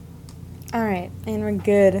Alright, and we're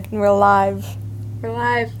good. And we're live. We're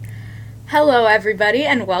live. Hello, everybody,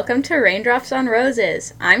 and welcome to Raindrops on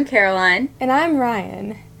Roses. I'm Caroline. And I'm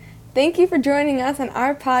Ryan. Thank you for joining us on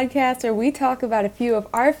our podcast where we talk about a few of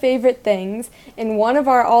our favorite things. And one of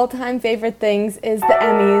our all-time favorite things is the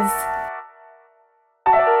Emmys.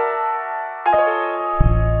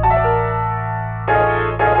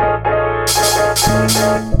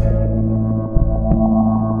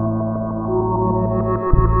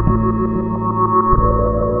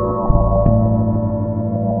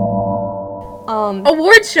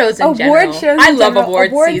 Award shows in general. I love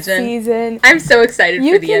award season. I'm so excited for the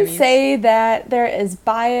Emmys. You can say that there is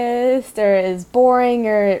bias, there is boring,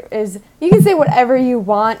 you can say whatever you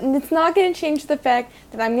want, and it's not going to change the fact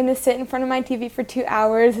that I'm going to sit in front of my TV for 2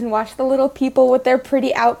 hours and watch the little people with their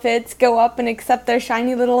pretty outfits go up and accept their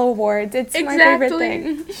shiny little awards. It's my favorite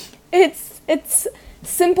thing. It's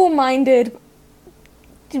simple-minded.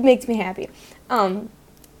 It makes me happy.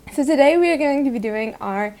 So today we are going to be doing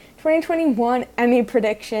our 2021 Emmy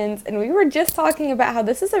predictions, and we were just talking about how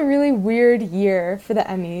this is a really weird year for the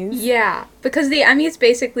Emmys. Yeah, because the Emmys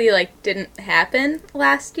basically, didn't happen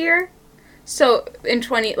last year. So, the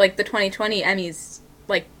 2020 Emmys,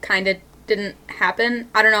 kind of didn't happen.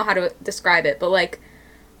 I don't know how to describe it, but,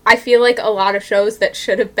 I feel like a lot of shows that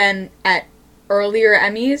should have been at earlier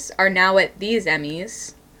Emmys are now at these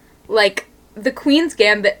Emmys. The Queen's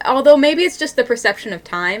Gambit, although maybe it's just the perception of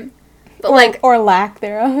time, but or lack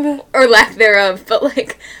thereof. Or lack thereof, but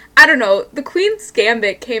I don't know, The Queen's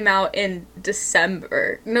Gambit came out in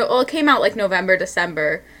December. It came out November,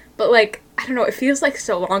 December, but I don't know, it feels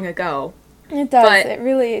so long ago. It does, but it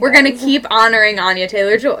really we're does. Gonna keep honoring Anya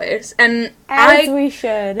Taylor-Joy, and As we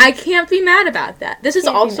should. I can't be mad about that. This is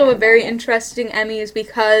also a very interesting Emmys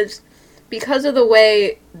because of the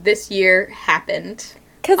way this year happened.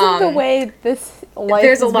 Because of the way this life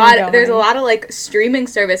there's a lot of streaming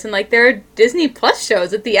service, and there are Disney Plus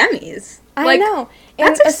shows at the Emmys. I know, and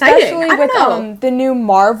that's exciting. Especially with the new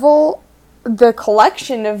Marvel, the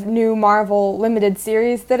collection of new Marvel limited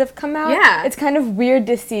series that have come out. Yeah, it's kind of weird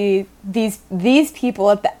to see these people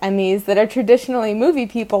at the Emmys that are traditionally movie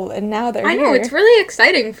people, and now they're here. I know, it's really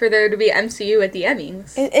exciting for there to be MCU at the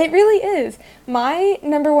Emmys. It really is. My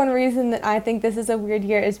number one reason that I think this is a weird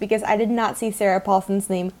year is because I did not see Sarah Paulson's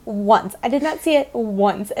name once. I did not see it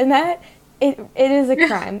once, and that it is a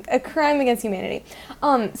crime, a crime against humanity.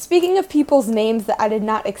 Speaking of people's names that I did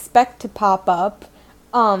not expect to pop up,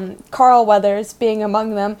 Carl Weathers being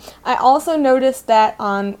among them. I also noticed that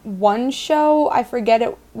on one show, I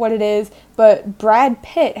forget what it is, but Brad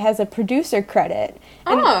Pitt has a producer credit.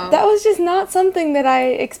 And that was just not something that I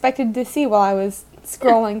expected to see while I was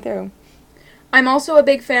scrolling through. I'm also a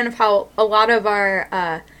big fan of how a lot of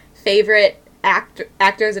our favorite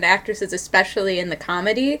actors and actresses, especially in the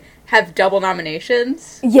comedy, have double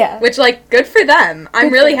nominations. Yeah. Which, good for them.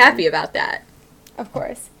 I'm really happy about that. Of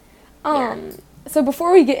course. So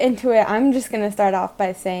before we get into it, I'm just going to start off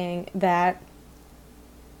by saying that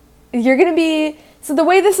you're going to be... So the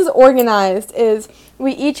way this is organized is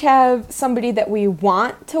we each have somebody that we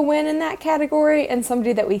want to win in that category and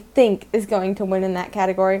somebody that we think is going to win in that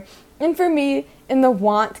category. And for me, in the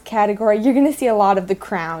want category, you're going to see a lot of The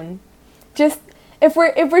Crown. Just, if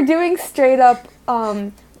we're doing straight up...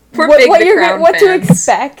 what to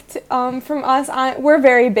expect from us, we're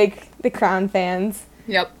very big The Crown fans.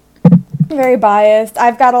 Yep. Very biased.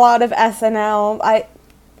 I've got a lot of SNL.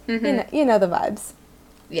 You know the vibes.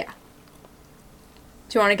 Yeah.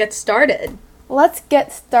 Do you want to get started? Let's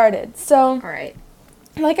get started. So, all right.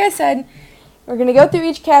 Like I said, we're going to go through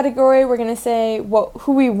each category. We're going to say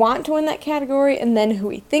who we want to win that category and then who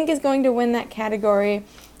we think is going to win that category.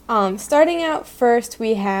 Starting out first,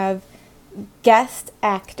 we have guest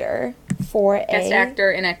actor Guest actor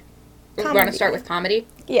in a... We want to start with comedy?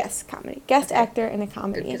 Yes, comedy. Guest actor in a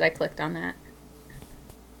comedy. Because I clicked on that.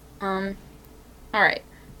 Alright.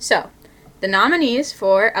 So, the nominees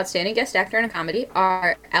for Outstanding Guest Actor in a Comedy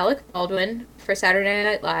are Alec Baldwin for Saturday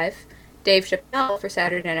Night Live, Dave Chappelle for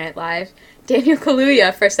Saturday Night Live, Daniel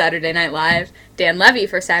Kaluuya for Saturday Night Live, Dan Levy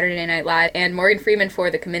for Saturday Night Live, and Morgan Freeman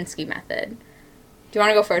for The Kominsky Method. Do you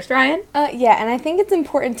want to go first, Ryan? Yeah, and I think it's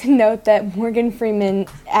important to note that Morgan Freeman,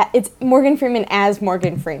 it's Morgan Freeman as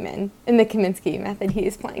Morgan Freeman in The Kominsky Method. He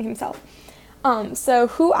is playing himself. So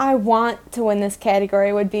who I want to win this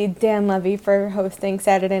category would be Dan Levy for hosting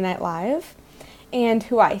Saturday Night Live. And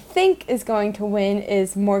who I think is going to win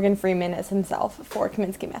is Morgan Freeman as himself for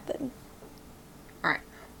Kominsky Method. All right.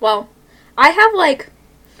 Well, I have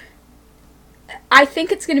I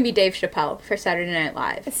think it's going to be Dave Chappelle for Saturday Night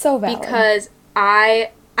Live. It's so valid. Because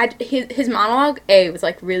I his monologue was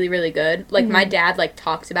like really, really good. Like my dad like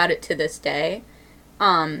talks about it to this day,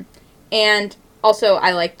 and also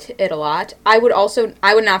I liked it a lot. I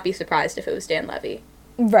would not be surprised if it was Dan Levy.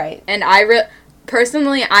 Right. And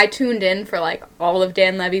personally, I tuned in for like all of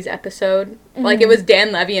Dan Levy's episode. Like it was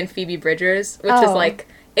Dan Levy and Phoebe Bridgers, which is like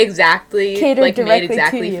exactly catered like made directly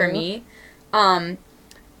exactly to for you. me.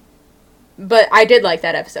 But I did like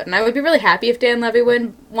that episode, and I would be really happy if Dan Levy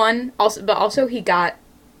won. Also he got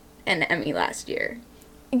an Emmy last year.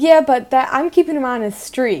 Yeah, but I'm keeping him on his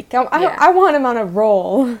streak. I want him on a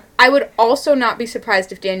roll. I would also not be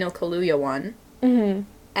surprised if Daniel Kaluuya won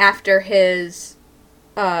after his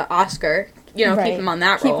Oscar. You know, keep him on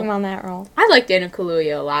that role. Keep him on that role. I like Daniel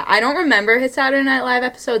Kaluuya a lot. I don't remember his Saturday Night Live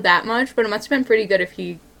episode that much, but it must have been pretty good if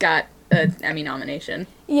he got an Emmy nomination.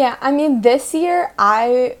 Yeah, I mean, this year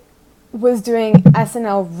I was doing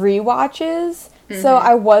SNL rewatches, so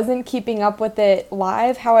I wasn't keeping up with it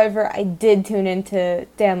live. However, I did tune into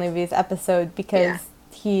Dan Levy's episode because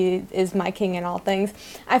he is my king in all things.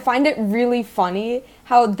 I find it really funny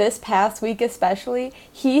how this past week especially,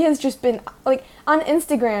 he has just been, like, on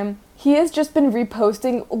Instagram, he has just been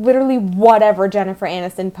reposting literally whatever Jennifer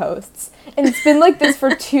Aniston posts. And it's been like this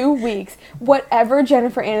for 2 weeks. Whatever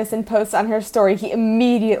Jennifer Aniston posts on her story, he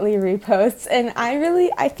immediately reposts. And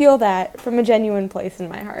I feel that from a genuine place in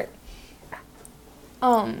my heart.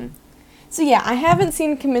 So yeah, I haven't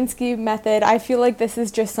seen Kaminsky Method. I feel like this is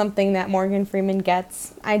just something that Morgan Freeman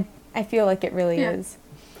gets. I feel like it really is.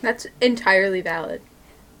 That's entirely valid.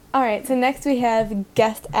 Alright, so next we have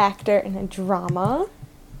Guest Actor in a Drama.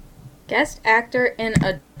 Guest Actor in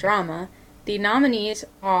a Drama. The nominees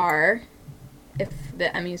are, if the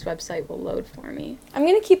Emmys website will load for me. I'm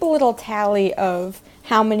going to keep a little tally of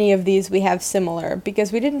how many of these we have similar,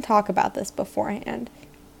 because we didn't talk about this beforehand.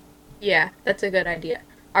 Yeah, that's a good idea.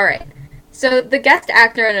 Alright, so the Guest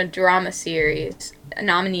Actor in a Drama series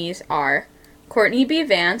nominees are Courtney B.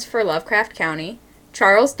 Vance for Lovecraft Country,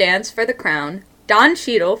 Charles Dance for The Crown, Don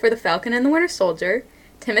Cheadle for The Falcon and the Winter Soldier,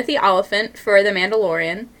 Timothy Olyphant for The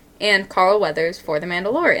Mandalorian, and Carl Weathers for The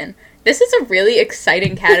Mandalorian. This is a really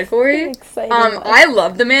exciting category. Exciting. I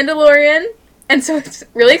love The Mandalorian, and so it's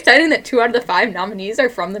really exciting that 2 out of the 5 nominees are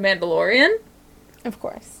from The Mandalorian. Of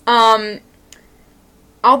course. I'll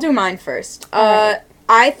do mine first. Alright.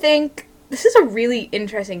 I think this is a really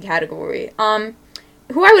interesting category.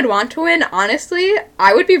 Who I would want to win, honestly,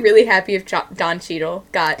 I would be really happy if Don Cheadle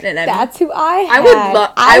got an Emmy. That's who I had.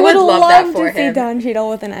 I would love that for to see him. Don Cheadle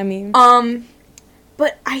with an Emmy.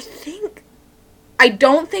 But I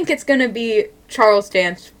don't think it's gonna be Charles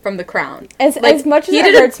Dance from The Crown. As much as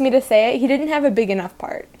it hurts me to say it, he didn't have a big enough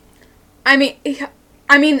part. I mean,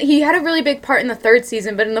 he had a really big part in the 3rd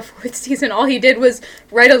season, but in the 4th season, all he did was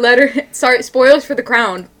write a letter. Sorry, spoilers for The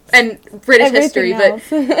Crown and British history,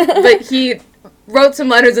 but he wrote some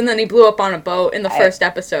letters and then he blew up on a boat in the first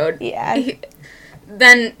episode. Yeah. He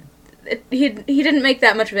didn't make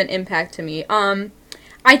that much of an impact to me.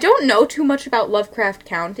 I don't know too much about Lovecraft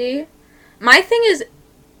Country. My thing is,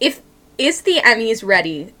 is the Emmys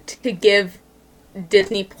ready to give a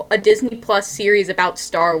Disney Plus series about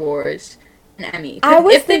Star Wars an Emmy?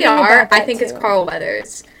 If they are, I think it's Carl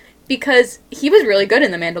Weathers. Because he was really good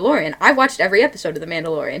in The Mandalorian. I watched every episode of The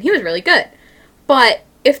Mandalorian. He was really good. But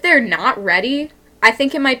if they're not ready, I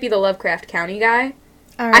think it might be the Lovecraft Country guy.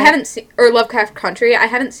 Right. I haven't seen, or Lovecraft Country. I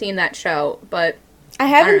haven't seen that show, but I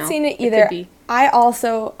haven't seen it either. It could be. I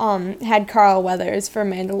also had Carl Weathers for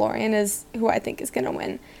Mandalorian as who I think is gonna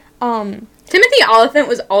win. Timothy Olyphant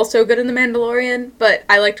was also good in The Mandalorian, but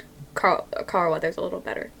I liked Carl Weathers a little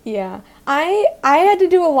better. Yeah, I had to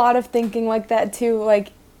do a lot of thinking like that too.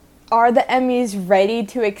 Like, are the Emmys ready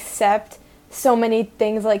to accept so many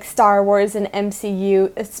things like Star Wars and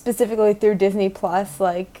MCU, specifically through Disney Plus?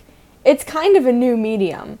 Like, it's kind of a new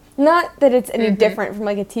medium. Not that it's any different from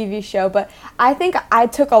like a TV show, but I think I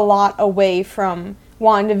took a lot away from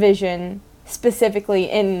WandaVision specifically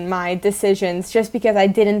in my decisions, just because I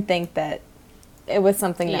didn't think that it was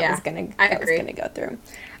something that was gonna go through.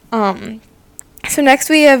 So next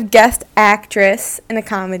we have Guest Actress in a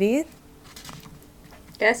Comedy.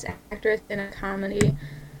 Guest Actress in a Comedy.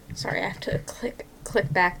 Sorry, I have to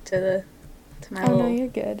click back to my little you're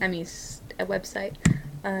good. Emmys website.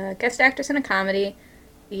 Guest Actress in a Comedy.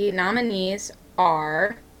 The nominees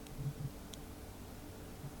are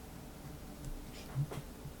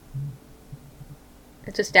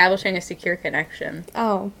It's establishing a secure connection.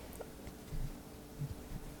 Oh.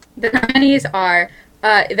 The nominees are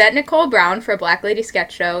Yvette Nicole Brown for a Black Lady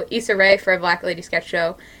Sketch Show, Issa Rae for a Black Lady Sketch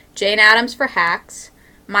Show, Jane Addams for Hacks,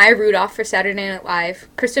 Maya Rudolph for Saturday Night Live,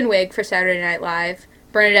 Kristen Wiig for Saturday Night Live,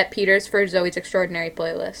 Bernadette Peters for Zoe's Extraordinary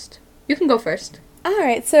Playlist. You can go first.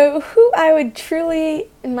 Alright, so who I would truly,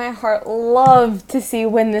 in my heart, love to see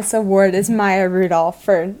win this award is Maya Rudolph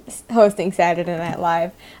for hosting Saturday Night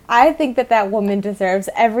Live. I think that woman deserves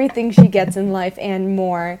everything she gets in life and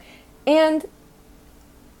more. And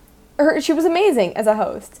she was amazing as a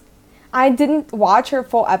host. I didn't watch her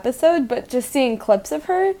full episode, but just seeing clips of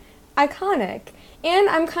her, iconic. And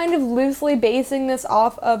I'm kind of loosely basing this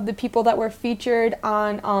off of the people that were featured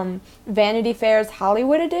on Vanity Fair's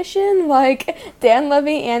Hollywood edition, like Dan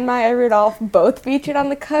Levy and Maya Rudolph both featured on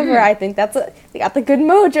the cover. I think they got the good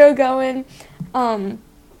mojo going.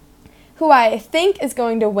 Who I think is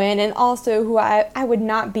going to win, and also who I would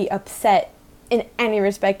not be upset in any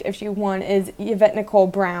respect if she won, is Yvette Nicole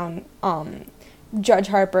Brown, Judge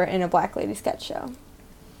Harper in a Black Lady sketch show.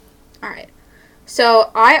 All right. So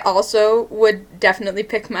I also would definitely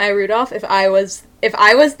pick Maya Rudolph if I was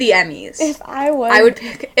the Emmys. I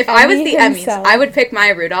would pick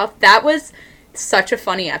Maya Rudolph. That was such a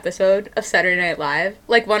funny episode of Saturday Night Live.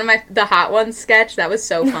 Like the Hot Ones sketch, that was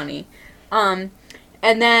so funny. And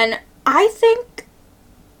then I think,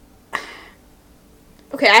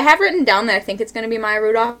 okay, I have written down that I think it's going to be Maya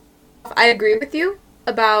Rudolph. I agree with you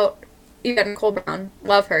about Yvette Nicole Brown.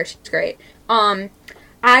 Love her. She's great.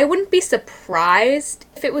 I wouldn't be surprised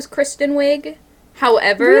if it was Kristen Wiig.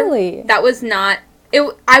 However, really? That was not...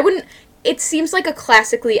 It seems like a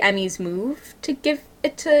classically Emmys move to give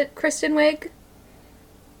it to Kristen Wiig.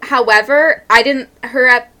 However, I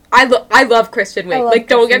love Kristen Wiig.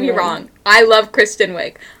 Don't get me wrong. I love Kristen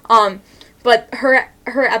Wiig. But her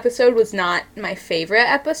episode was not my favorite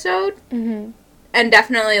episode. Mm-hmm. And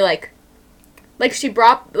definitely, she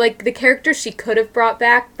brought, the character she could have brought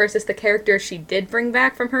back versus the character she did bring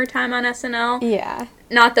back from her time on SNL. Yeah.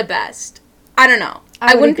 Not the best. I don't know.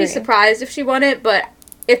 I wouldn't be surprised if she won it, but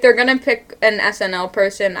if they're going to pick an SNL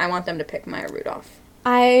person, I want them to pick Maya Rudolph.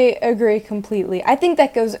 I agree completely. I think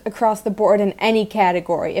that goes across the board in any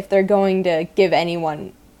category. If they're going to give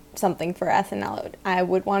anyone something for SNL, I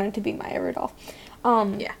would want it to be Maya Rudolph.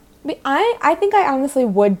 Yeah. But I think I honestly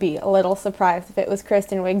would be a little surprised if it was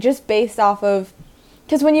Kristen Wiig, just based off of...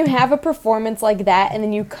 Because when you have a performance like that, and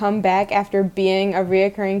then you come back after being a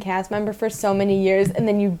reoccurring cast member for so many years, and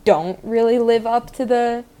then you don't really live up to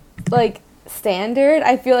the, standard,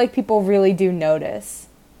 I feel like people really do notice.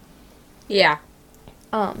 Yeah.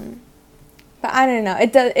 But I don't know.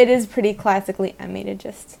 It is pretty classically Emmy to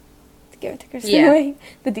just give it to Kristen Wiig,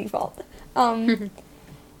 the default.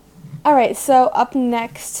 All right, so up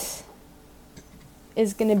next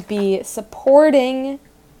is going to be supporting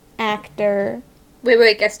actor.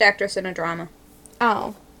 Wait, guest actress in a drama.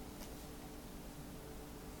 Oh,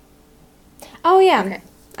 yeah. Okay.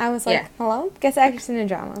 I was like, hello? Guest actress in a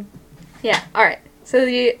drama. Yeah, all right. So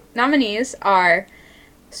the nominees are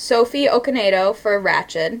Sophie Okonedo for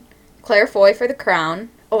Ratched, Claire Foy for The Crown,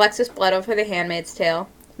 Alexis Bledel for The Handmaid's Tale,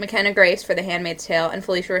 McKenna Grace for The Handmaid's Tale, and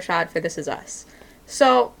Felicia Rashad for This Is Us.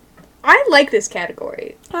 So, I like this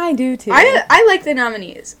category. I do, too. I like the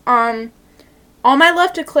nominees. All my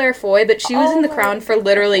love to Claire Foy, but she was in The Crown for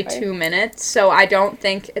literally 2 minutes, so I don't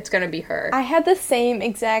think it's going to be her. I had the same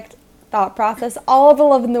exact thought process. All of the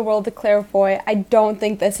love in the world to Claire Foy. I don't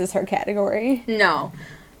think this is her category. No.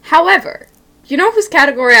 However, you know whose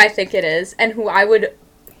category I think it is, and who I would,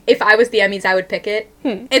 if I was the Emmys, I would pick it?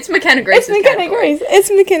 It's McKenna Grace's category. It's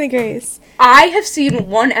McKenna Grace. I have seen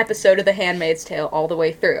one episode of The Handmaid's Tale all the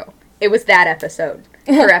way through. It was that episode.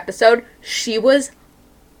 Her episode. She was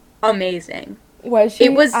amazing. Was she?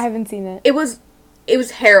 I haven't seen it. It was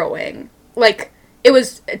harrowing. The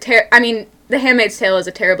Handmaid's Tale is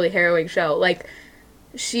a terribly harrowing show.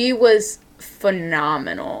 She was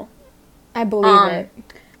phenomenal. I believe it.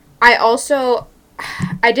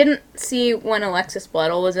 I didn't see when Alexis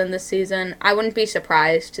Bledel was in this season. I wouldn't be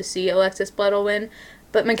surprised to see Alexis Bledel win,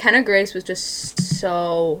 but McKenna Grace was just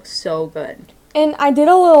so, so good. And I did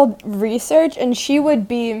a little research, and she would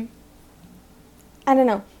be, I don't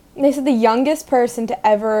know, they said the youngest person to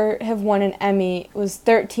ever have won an Emmy was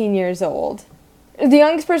 13 years old. The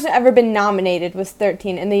youngest person to ever been nominated was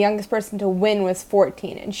 13, and the youngest person to win was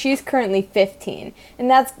 14, and she's currently 15. And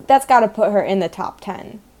that's got to put her in the top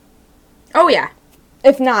 10. Oh, yeah.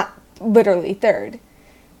 If not literally third.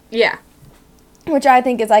 Yeah. Which I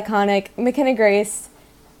think is iconic. McKenna Grace,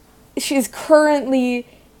 she is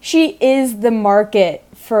the market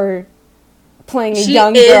for playing a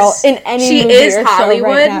young girl in any movie or show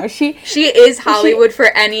right now. She is Hollywood for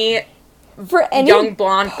any young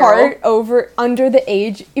blonde part girl. Under the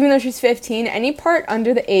age, even though she's 15, any part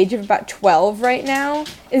under the age of about 12 right now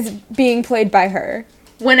is being played by her.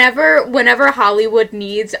 whenever Hollywood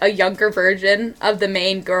needs a younger version of the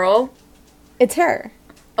main girl, It's her.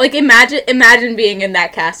 like imagine being in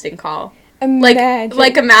that casting call. Imagine.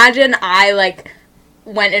 Like imagine I like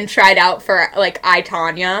went and tried out for like I,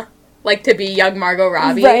 Tanya, like to be young Margot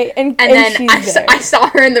Robbie. Right, and then she's there. I saw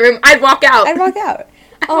her in the room. I'd walk out. I'd walk out.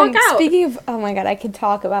 walk out. Speaking of, oh my god, I could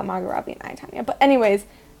talk about Margot Robbie and I, Tanya. But anyways,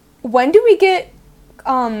 when do we get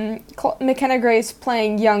McKenna Grace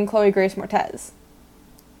playing young Chloe Grace Moretz?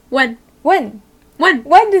 When? When? When?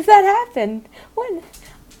 When does that happen? When?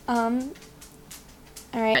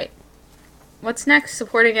 All right. What's next?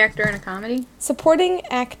 Supporting actor in a comedy? Supporting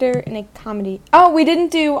actor in a comedy. Oh, we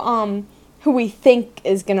didn't do who we think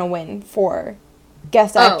is gonna win for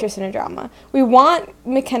guest actress in a drama. We want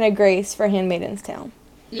McKenna Grace for Handmaid's Tale.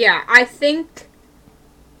 Yeah, I think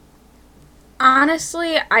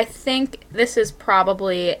this is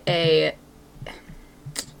probably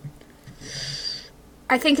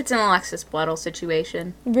I think it's an Alexis Bledel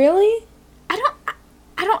situation. Really? I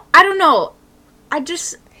don't know.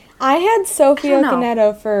 I had Sophie I don't know.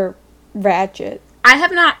 Okonedo for Ratchet. I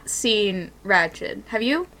have not seen Ratchet. Have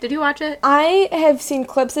you? Did you watch it? I have seen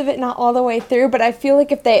clips of it, not all the way through, but I feel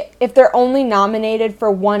like if they're only nominated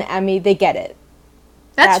for one Emmy, they get it.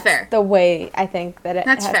 That's fair. The way I think that it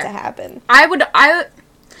That's has fair. to happen.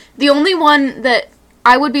 The only one that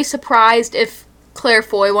I would be surprised if Claire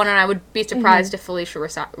Foy won, and I would be surprised if Felicia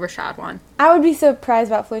Rashad won. I would be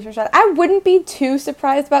surprised about Felicia Rashad. I wouldn't be too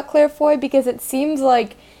surprised about Claire Foy because it seems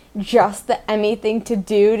like just the Emmy thing to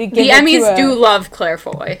do to give The Emmys do love Claire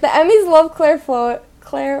Foy. The Emmys love Claire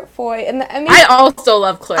Foy, and the Emmys. I also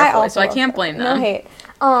love Claire Foy, so I can't blame them. No hate.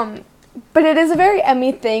 But it is a very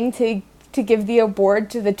Emmy thing to give the award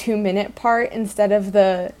to the 2-minute part instead of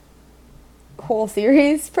the whole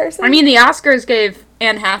series person. I mean, the Oscars gave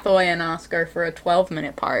Anne Hathaway an Oscar for a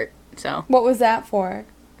 12-minute part, so. What was that for?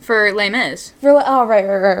 For Les Mis.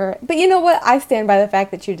 Right. But you know what? I stand by the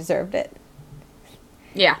fact that she deserved it.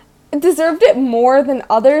 Yeah. Deserved it more than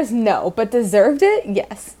others? No. But deserved it?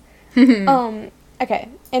 Yes. Okay.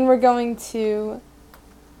 And we're going to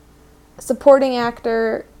supporting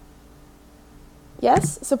actor.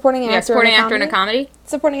 Yes? Supporting actor. Yeah, supporting actor in a comedy?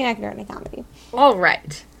 Supporting actor in a comedy. All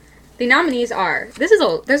right. The nominees are... There's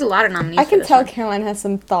a lot of nominees I can for this tell one. Caroline has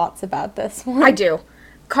some thoughts about this one. I do.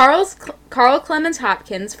 Carl Clemens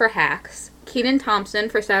Hopkins for Hacks, Kenan Thompson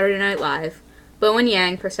for Saturday Night Live, Bowen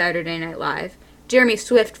Yang for Saturday Night Live, Jeremy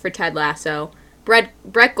Swift for Ted Lasso, Brett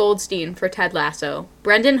Goldstein for Ted Lasso,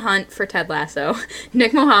 Brendan Hunt for Ted Lasso,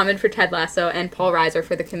 Nick Mohammed for Ted Lasso, and Paul Reiser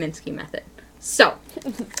for The Kaminsky Method. So,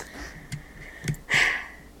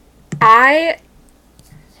 I'm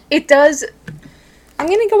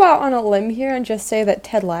going to go out on a limb here and just say that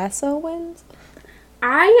Ted Lasso wins.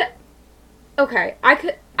 I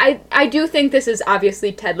do think this is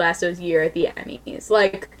obviously Ted Lasso's year at the Emmys.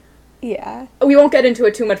 Like, yeah. We won't get into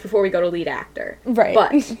it too much before we go to lead actor. Right.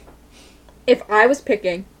 But if I was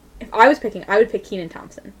picking, I would pick Kenan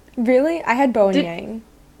Thompson. Really? I had Bowen Yang.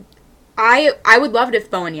 I would love it if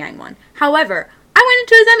Bowen Yang won. However, I went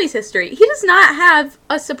into his Emmys history. He does not have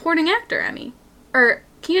a supporting actor Emmy. Or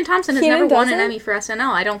Kenan Thompson has never won an Emmy for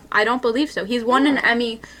SNL. I don't believe so. He's won an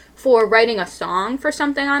Emmy for writing a song for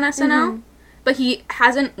something on SNL, but he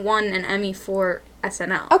hasn't won an Emmy for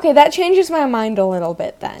SNL. Okay, that changes my mind a little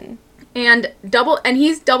bit then. And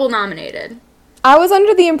he's double nominated. I was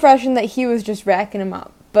under the impression that he was just racking them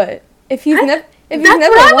up, but if he's never that's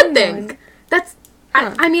what I would think. One, that's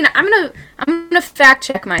I mean, I'm gonna fact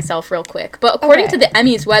check myself real quick, but according to the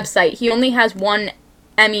Emmys website, he only has one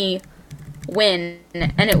Emmy win,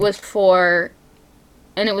 and it was for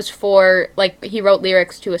like he wrote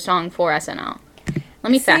lyrics to a song for SNL.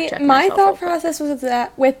 Let me fact check my myself thought process was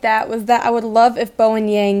that I would love if Bowen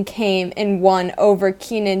Yang came and won over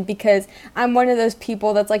Kenan, because I'm one of those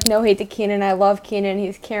people that's like, no hate to Kenan, I love Kenan,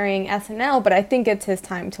 he's carrying SNL, but I think it's his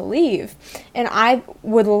time to leave. And I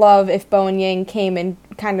would love if Bowen Yang came and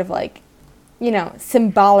kind of like,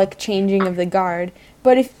 symbolic changing of the guard.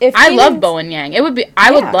 But if I love Bowen Yang, it would be I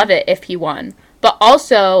would love it if he won. But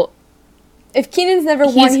also, if Kenan's never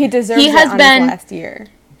won, he deserves it on his last year.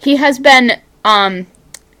 He has been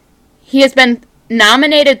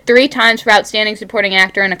nominated 3 times for Outstanding Supporting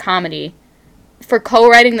Actor in a Comedy. For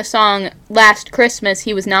co-writing the song Last Christmas,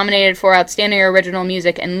 he was nominated for Outstanding Original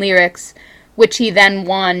Music and Lyrics which he then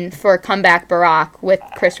won for Comeback Barack with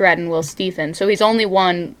Chris Redd and Will Stephen. So he's only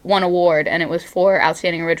won one award, and it was for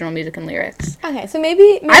Outstanding Original Music and Lyrics. Okay, so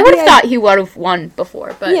maybe I would have thought he would have won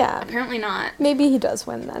before, but apparently not. Maybe he does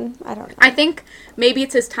win then. I don't know. I think maybe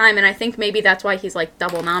it's his time, and I think maybe that's why he's, like,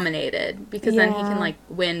 double nominated, because then he can, like,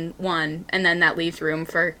 win one, and then that leaves room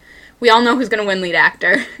for... We all know who's going to win lead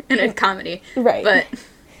actor in a comedy. Right. But,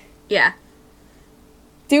 yeah.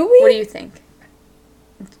 Do we? What do you think?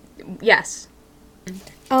 Yes.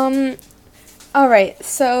 Alright,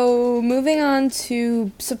 so moving on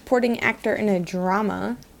to supporting actor in a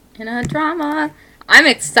drama. In a drama. I'm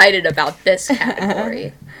excited about this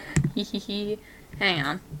category. Hang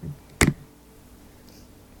on.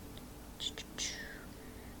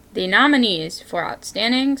 The nominees for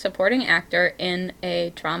Outstanding Supporting Actor in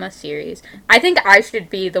a Drama Series. I think I should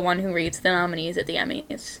be the one who reads the nominees at the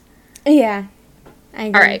Emmys. Yeah, I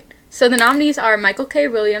agree. Alright, so the nominees are Michael K.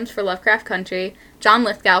 Williams for Lovecraft Country, John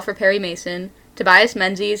Lithgow for Perry Mason, Tobias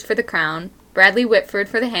Menzies for The Crown, Bradley Whitford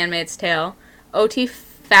for The Handmaid's Tale, O.T.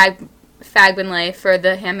 Fagbenle for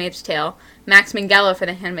The Handmaid's Tale, Max Minghella for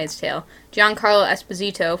The Handmaid's Tale, Giancarlo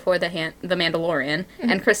Esposito for The Mandalorian,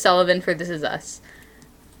 and Chris Sullivan for This Is Us.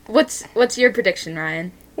 What's your prediction,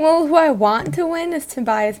 Ryan? Well, who I want to win is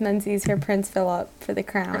Tobias Menzies for Prince Philip for The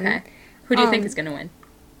Crown. Okay. Who do you think is going to win?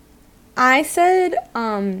 I said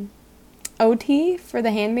O.T. for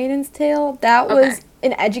The Handmaid's Tale. That was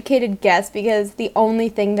an educated guess because the only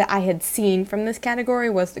thing that I had seen from this category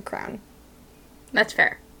was The Crown. That's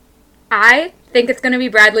fair. I think it's going to be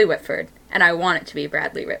Bradley Whitford, and I want it to be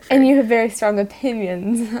Bradley Whitford. And you have very strong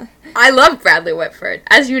opinions. I love Bradley Whitford.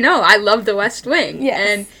 As you know, I love The West Wing. Yes.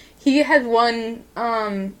 And he has won,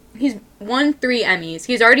 he's won 3 Emmys.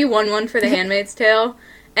 He's already won one for The Handmaid's Tale.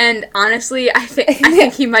 And honestly, I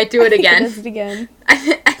think he might do it again. He does it again.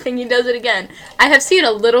 I think he does it again. I have seen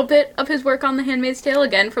a little bit of his work on The Handmaid's Tale,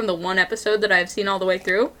 again, from the one episode that I've seen all the way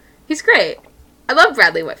through. He's great. I love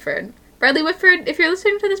Bradley Whitford. Bradley Whitford, if you're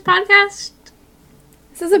listening to this podcast...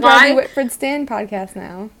 This is a Bradley Whitford Stan podcast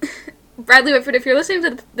now. Bradley Whitford, if you're listening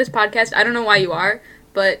to this podcast, I don't know why you are,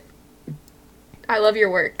 but I love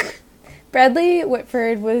your work. Bradley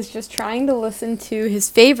Whitford was just trying to listen to his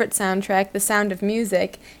favorite soundtrack, The Sound of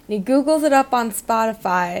Music, and he Googles it up on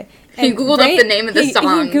Spotify. He Googled up the name of the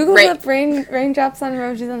song. He Googled up Raindrops on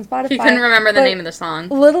Roses on Spotify. He couldn't remember the name of the song.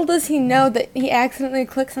 Little does he know that he accidentally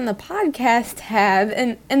clicks on the podcast tab,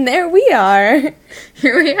 and there we are.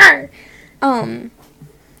 Here we are.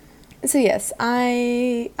 So yes,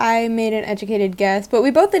 I made an educated guess, but we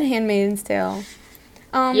both did Handmaid's Tale.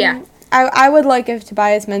 Yeah. I would like if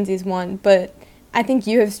Tobias Menzies won, but I think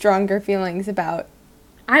you have stronger feelings about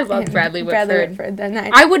I love Bradley Whitford than I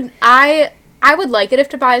do. I would like it if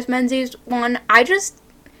Tobias Menzies won. I just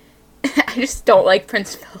don't like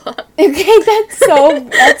Prince Philip. Okay, that's so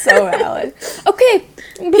valid. Okay,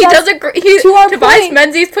 Tobias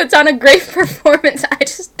Menzies puts on a great performance. I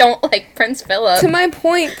just don't like Prince Philip. To my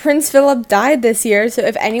point, Prince Philip died this year, so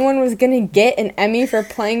if anyone was gonna get an Emmy for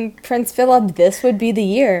playing Prince Philip, this would be the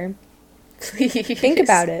year. Please. Think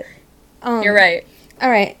about it. You're right. All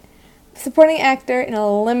right. Supporting actor in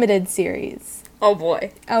a limited series. Oh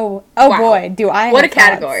boy. Oh wow. Boy, do I have What a thoughts.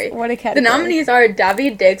 category. What a category. The nominees are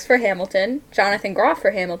Daveed Diggs for Hamilton, Jonathan Groff for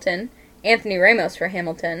Hamilton, Anthony Ramos for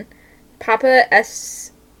Hamilton, Papa Essiedu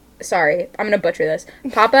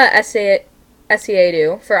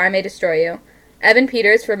for I May Destroy You, Evan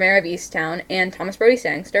Peters for Mayor of Easttown, and Thomas Brody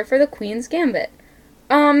Sangster for The Queen's Gambit.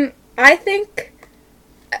 I think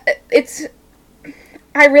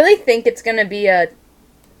I really think it's gonna be a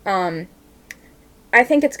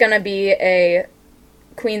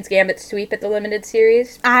Queen's Gambit sweep at the limited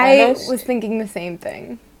series. I was thinking the same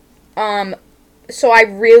thing. So I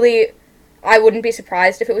wouldn't be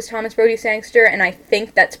surprised if it was Thomas Brody Sangster, and I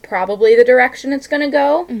think that's probably the direction it's gonna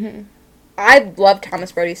go. Mm-hmm. I love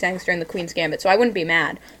Thomas Brody Sangster in The Queen's Gambit, so I wouldn't be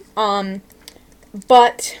mad.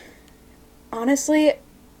 But honestly,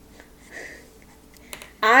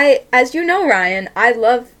 as you know, Ryan, I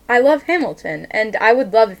love Hamilton, and I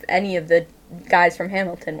would love if any of the guys from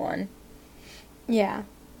Hamilton won. Yeah.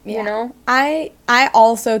 You know? I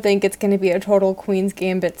also think it's going to be a total Queen's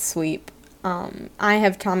Gambit sweep. I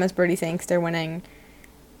have Thomas Brody Sangster winning.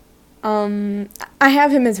 I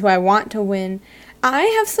have him as who I want to win. I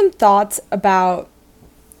have some thoughts about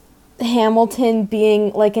Hamilton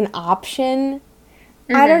being like an option.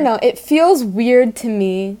 Mm-hmm. I don't know. It feels weird to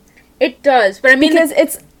me. It does, but I mean...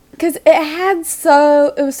 Because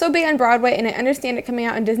it was so big on Broadway, and I understand it coming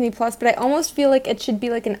out on Disney Plus, but I almost feel like it should be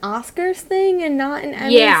like an Oscars thing and not an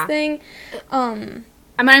Emmys thing.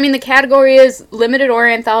 I mean, the category is limited or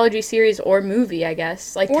anthology series or movie, I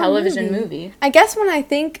guess. Like, Or television movie. I guess when I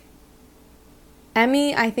think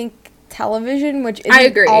Emmy, I think television, which isn't I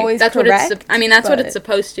agree. always That's correct. that's what it's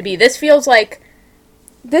supposed to be. This feels like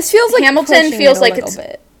Hamilton feels like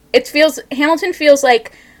Hamilton feels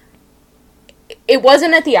like it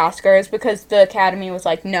wasn't at the Oscars because the Academy was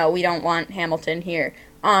like, no, we don't want Hamilton here.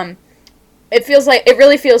 It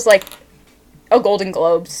really feels like a Golden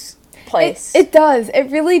Globes place. It does. It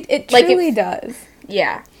truly does.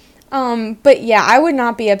 Yeah. But yeah, I would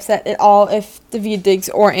not be upset at all if Daveed Diggs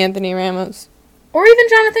or Anthony Ramos. Or even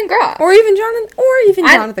Jonathan Groff. Or even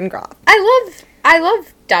Jonathan Groff. I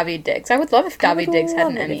love Daveed Diggs. I would love if Daveed Diggs had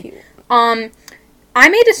an Emmy. I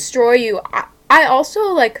May Destroy You. I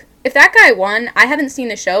also, like, if that guy won, I haven't seen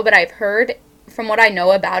the show, but I've heard, from what I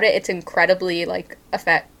know about it, it's incredibly, like,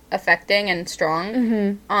 affecting and strong.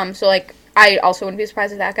 Mm-hmm. So, like, I also wouldn't be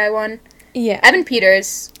surprised if that guy won. Yeah. Evan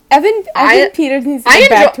Peters. Evan Peters needs to I get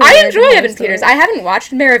back to I enjoy American Evan Horror Peters. Story. I haven't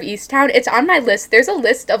watched Mayor of Easttown. It's on my list. There's a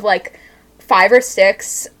list of, like, 5 or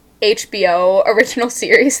 6 HBO original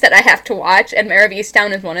series that I have to watch, and Mayor of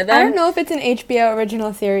Easttown is one of them. I don't know if it's an HBO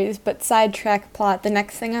original series, but sidetrack plot. The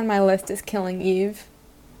next thing on my list is Killing Eve.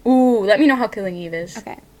 Ooh, let me know how Killing Eve is.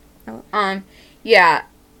 Okay. Yeah.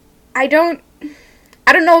 I don't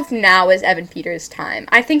know if now is Evan Peters' time.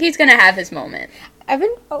 I think he's gonna have his moment. Every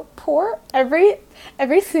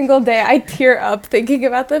single day I tear up thinking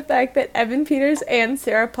about the fact that Evan Peters and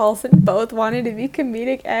Sarah Paulson both wanted to be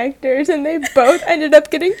comedic actors, and they both ended up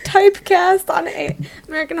getting typecast on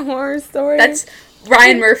American Horror Story. That's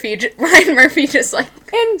Ryan Murphy. Ryan Murphy just, like,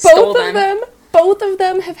 and stole both of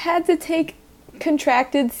them have had to take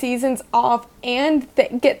contracted seasons off and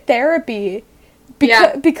get therapy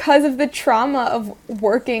because of the trauma of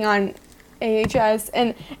working on AHS.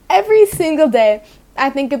 And every single day I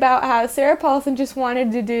think about how Sarah Paulson just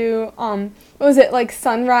wanted to do what was it, like,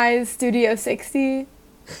 Sunrise Studio 60,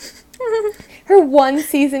 her one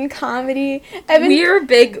season comedy. We're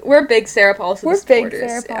big Sarah Paulson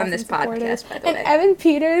supporters on this podcast, by the way. And Evan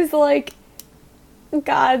Peters, like,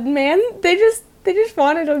 God, man, they just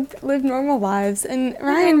wanted to live normal lives. And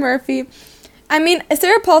Ryan Murphy, I mean,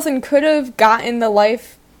 Sarah Paulson could have gotten the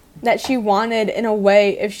life that she wanted in a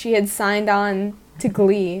way if she had signed on to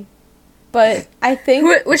Glee. But I think...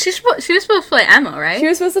 she was supposed to play Emma, right? She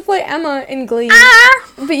was supposed to play Emma in Glee.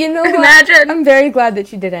 Ah! But you know Imagine. what? I'm very glad that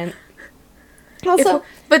she didn't. Also...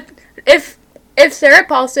 If Sarah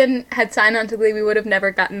Paulson had signed on to Glee, we would have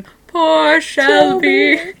never gotten Poor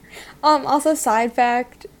Shelby. Also, fun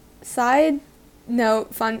fact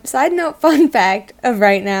of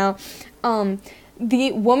right now.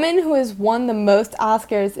 The woman who has won the most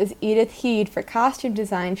Oscars is Edith Head for costume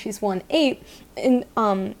design. She's won 8, and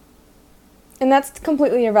that's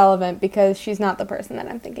completely irrelevant because she's not the person that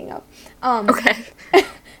I'm thinking of. Okay.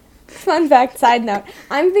 Fun fact, side note.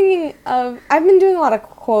 I've been doing a lot of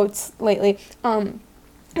quotes lately.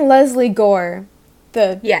 Leslie Gore,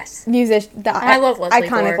 the musician, I love Leslie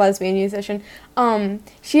iconic Gore. lesbian musician.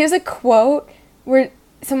 She has a quote where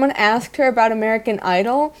someone asked her about American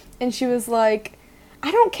Idol, and she was like, I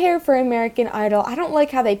don't care for American Idol. I don't like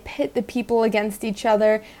how they pit the people against each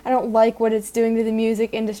other. I don't like what it's doing to the music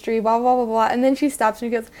industry, blah, blah, blah, blah. And then she stops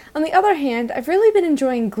and she goes, on the other hand, I've really been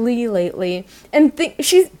enjoying Glee lately. And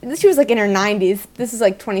she was like in her 90s. This is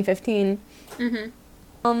like 2015.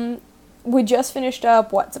 Mm-hmm. We just finished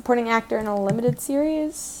up, supporting actor in a limited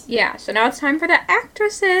series? Yeah, so now it's time for the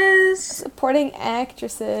actresses. Supporting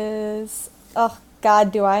actresses. Oh,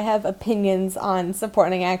 God, do I have opinions on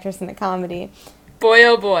supporting actress in a comedy. Boy,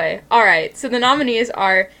 oh boy. Alright, so the nominees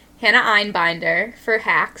are Hannah Einbinder for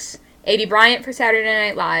Hacks, Aidy Bryant for Saturday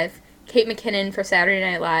Night Live, Kate McKinnon for Saturday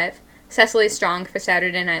Night Live, Cecily Strong for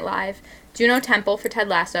Saturday Night Live, Juno Temple for Ted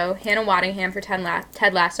Lasso, Hannah Waddingham for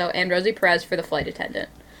Ted Lasso, and Rosie Perez for The Flight Attendant.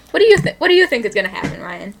 What do you think is going to happen,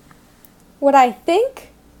 Ryan? What I think?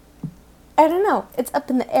 I don't know. It's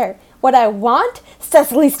up in the air. What I want?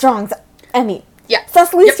 Cecily Strong's Emmy. Yeah.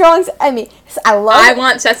 Cecily Strong's Emmy. I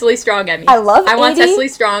want Cecily Strong Emmy. I want Cecily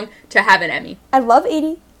Strong to have an Emmy. I love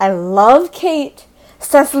Aidy. I love Kate.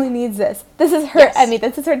 Cecily needs this. This is her Emmy.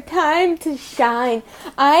 This is her time to shine.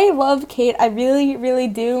 I love Kate. I really, really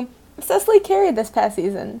do. Cecily carried this past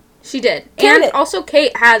season. She did. And also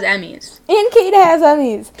Kate has Emmys. And Kate has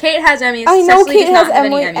Emmys. Kate has Emmys. I know Cecily Kate has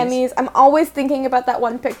Emmys. Emmys. I'm always thinking about that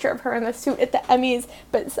one picture of her in the suit at the Emmys,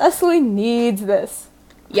 but Cecily needs this.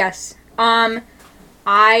 Yes.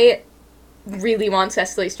 I really want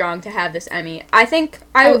Cecily Strong to have this Emmy. I think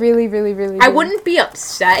I really, really, really do. I wouldn't be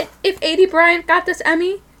upset if Aidy Bryant got this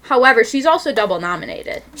Emmy. However, she's also double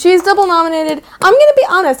nominated. She's double nominated. I'm gonna be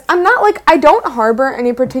honest. I'm not like, I don't harbor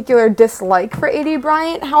any particular dislike for A.D.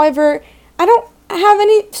 Bryant. However, I don't have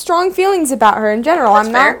any strong feelings about her in general. That's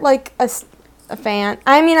I'm fair. not like a fan.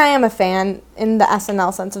 I mean, I am a fan in the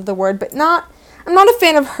SNL sense of the word, but I'm not a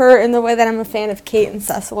fan of her in the way that I'm a fan of Kate and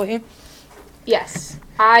Cecily. Yes.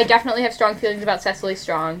 I definitely have strong feelings about Cecily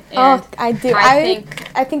Strong. And I do. I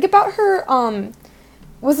think about her,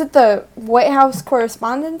 was it the White House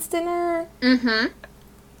Correspondents' Dinner?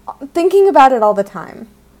 Mm-hmm. Thinking about it all the time.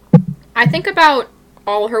 I think about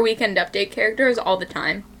all her Weekend Update characters all the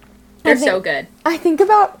time. They're so good. I think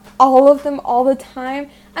about all of them all the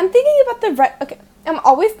time. I'm thinking about I'm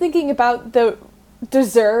always thinking about the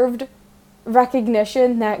deserved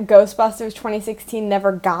recognition that Ghostbusters 2016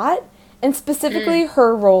 never got, and specifically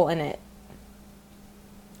her role in it.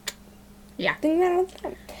 Yeah. Thinking about it all the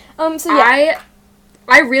time. So yeah.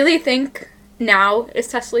 I really think now is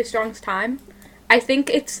Cecily Strong's time. I think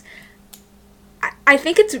it's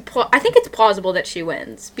plausible that she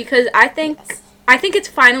wins, because I think it's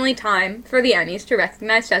finally time for the Emmys to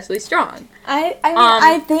recognize Cecily Strong. I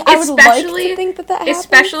would like to think that happens.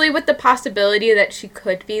 Especially with the possibility that she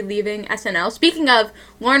could be leaving SNL. Speaking of,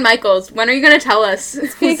 Lorne Michaels, when are you going to tell us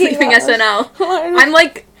who's leaving SNL? I'm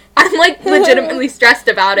like legitimately stressed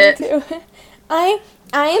about it. Me too.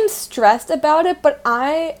 I am stressed about it, but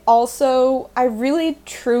I really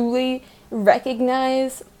truly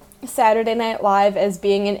recognize Saturday Night Live as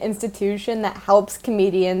being an institution that helps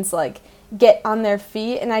comedians like get on their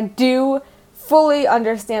feet, and I do fully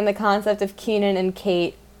understand the concept of Kenan and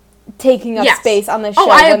Kate taking up space on the show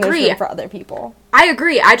when there's room for other people. I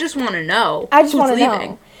agree. I just want to know. I just want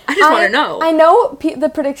to know. I know the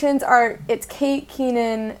predictions are it's Kate,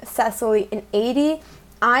 Kenan, Cecily, and A.D.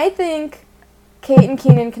 I think Kate and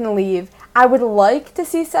Kenan can leave. I would like to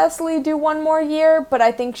see Cecily do one more year, but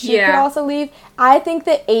I think she could also leave. I think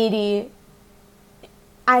that A.D.,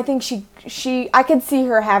 I think I could see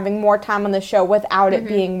her having more time on the show without it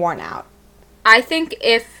being worn out. I think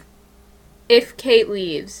if Kate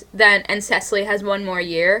leaves, and Cecily has one more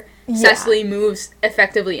year, Cecily moves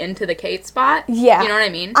effectively into the Kate spot. Yeah. You know what I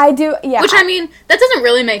mean? I do, yeah. Which, I mean, that doesn't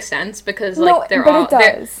really make sense, because, like, they're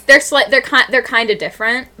kind of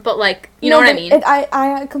different, but, like, you know what I mean?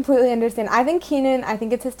 I completely understand. I think Kenan,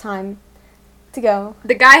 it's his time to go.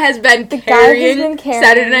 The guy has been carrying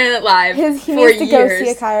Saturday Night Live for years. He needs to go see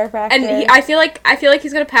a chiropractor. And I feel like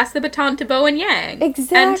he's going to pass the baton to Bowen Yang.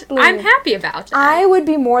 Exactly. And I'm happy about that. I would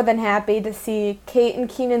be more than happy to see Kate and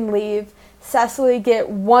Kenan leave, Cecily get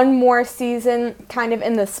one more season kind of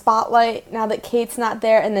in the spotlight now that Kate's not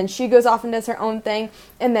there, and then she goes off and does her own thing,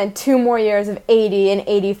 and then 2 more years of A.D., and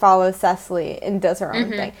A.D. follows Cecily and does her own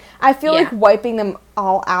thing. I feel like wiping them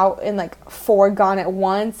all out in, like, 4 Gone at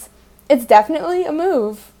once, it's definitely a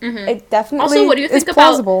move. It definitely also, what do you think is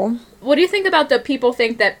plausible. What do you think about the people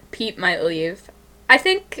think that Pete might leave? I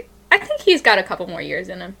think he's got a couple more years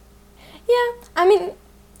in him. Yeah, I mean,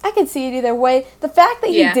 I could see it either way. The fact that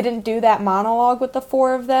he didn't do that monologue with the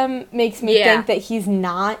 4 of them makes me think that he's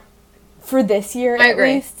not for this year at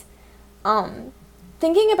least.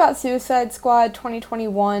 Thinking about Suicide Squad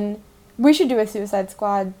 2021, we should do a Suicide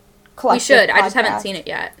Squad collective We should. podcast. I just haven't seen it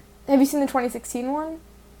yet. Have you seen the 2016 one?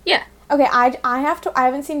 Yeah. Okay, I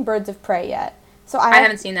haven't seen Birds of Prey yet. So I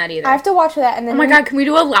haven't seen that either. I have to watch that, and then... Oh my god, can we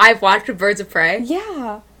do a live watch of Birds of Prey?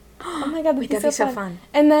 Yeah. Oh my god, that'd be so fun.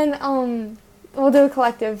 And then, we'll do a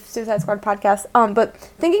collective Suicide Squad podcast. But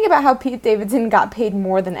thinking about how Pete Davidson got paid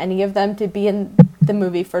more than any of them to be in the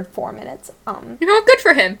movie for 4 minutes. You know, good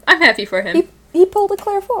for him. I'm happy for him. He pulled a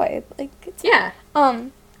Claire Foy. Like, it's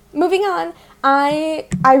fun. Moving on. I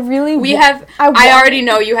already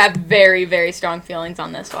know you have very, very strong feelings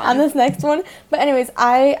on this one. On this next one. But anyways,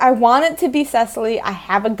 I want it to be Cecily. I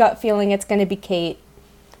have a gut feeling it's going to be Kate.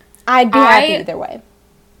 I'd be happy either way.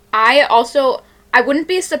 I wouldn't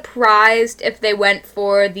be surprised if they went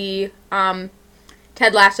for the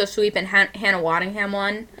Ted Lasso sweep and Hannah Waddingham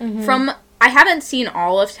one. I haven't seen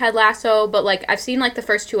all of Ted Lasso, but, like, I've seen, like, the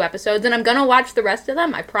first 2 episodes, and I'm gonna watch the rest of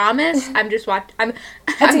them, I promise. I'm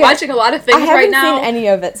watching a lot of things right now. I haven't seen any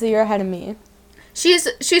of it, so you're ahead of me. She's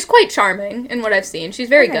quite charming in what I've seen. She's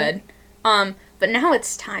very good. But now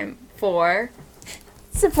it's time for...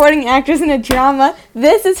 Supporting actress in a drama.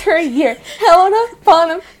 This is her year. Helena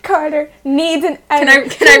Bonham Carter needs an Emmy.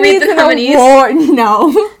 Can I read the nominees?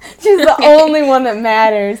 No. She's the only one that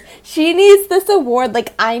matters. She needs this award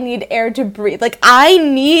like I need air to breathe. Like, I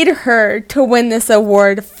need her to win this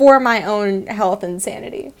award for my own health and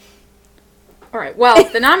sanity. Alright, well,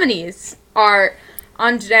 the nominees are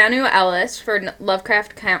Aunjanue Ellis for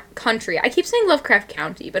Lovecraft Country. I keep saying Lovecraft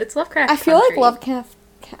County, but it's Lovecraft Country. I feel like Lovecraft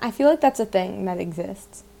I feel like that's a thing that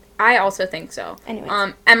exists. I also think so.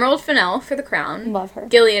 Anyways. Emerald Fennell for The Crown. Love her.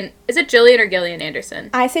 Gillian, is it Jillian or Gillian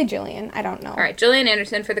Anderson? I say Jillian. I don't know. All right, Gillian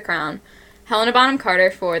Anderson for The Crown. Helena Bonham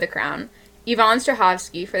Carter for The Crown. Yvonne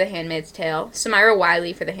Strahovski for The Handmaid's Tale. Samira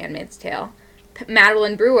Wiley for The Handmaid's Tale.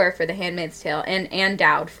 Madeline Brewer for The Handmaid's Tale. And Anne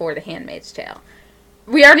Dowd for The Handmaid's Tale.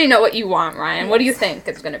 We already know what you want, Ryan. What do you think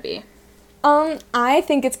it's going to be? I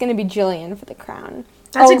think it's going to be Jillian for The Crown.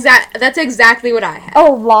 That's exactly what I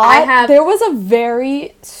have. There was a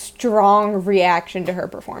very strong reaction to her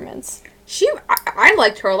performance. I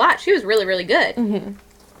liked her a lot. She was really, really good. Mm-hmm.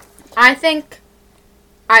 I think,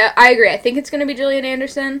 I agree. I think it's going to be Gillian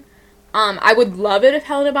Anderson. I would love it if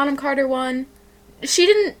Helena Bonham Carter won.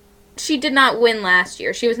 She did not win last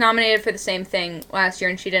year. She was nominated for the same thing last year,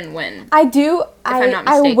 and she didn't win. I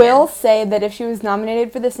will say that if she was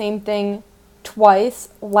nominated for the same thing twice,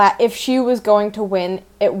 if she was going to win,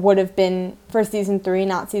 it would have been for season 3,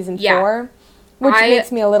 not season 4, which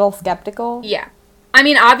makes me a little skeptical. Yeah. I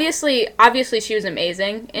mean, obviously she was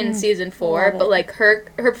amazing in season 4, but, like, her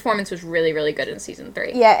performance was really, really good in season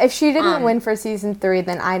 3. Yeah, if she didn't win for season 3,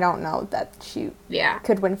 then I don't know that she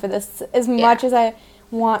could win for this as much as I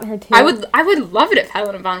want her to. I would love it if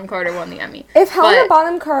Helena Bonham Carter won the Emmy. If Helena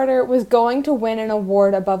Bonham Carter was going to win an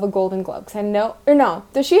award above a Golden Globe,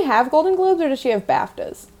 does she have Golden Globes or does she have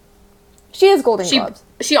BAFTAs? She has Golden Globes.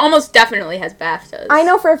 She almost definitely has BAFTAs. I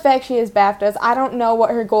know for a fact she has BAFTAs. I don't know what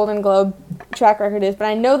her Golden Globe track record is, but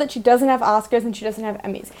I know that she doesn't have Oscars and she doesn't have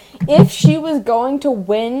Emmys. If she was going to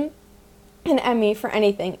win an Emmy for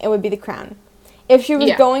anything, it would be The Crown. If she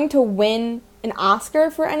was going to win an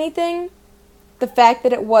Oscar for anything, the fact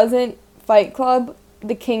that it wasn't Fight Club,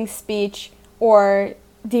 The King's Speech, or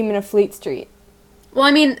Demon of Fleet Street. Well,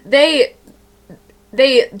 I mean, they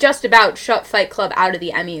just about shut Fight Club out of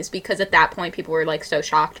the Emmys because at that point people were, like, so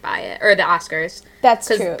shocked by it. Or the Oscars. That's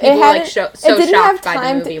true. People were, like, so shocked by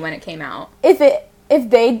the movie when it came out. If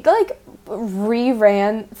they'd, like,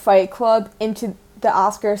 reran Fight Club into the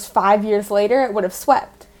Oscars 5 years later, it would have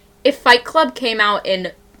swept. If Fight Club came out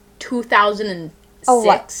in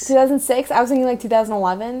 2006... 2006? I was thinking, like,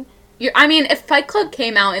 2011. I mean, if Fight Club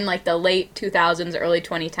came out in, like, the late 2000s, early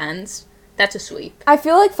 2010s, that's a sweep. I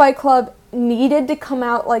feel like Fight Club needed to come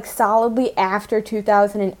out, like, solidly after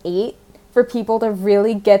 2008 for people to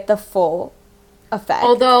really get the full effect.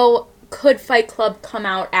 Although, could Fight Club come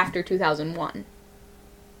out after 2001?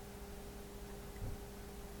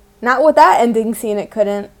 Not with that ending scene, it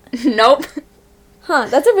couldn't. Nope. Huh,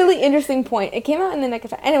 that's a really interesting point. It came out in the nick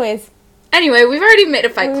of time. Anyway, we've already made a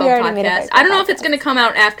Fight Club podcast. I don't know if it's going to come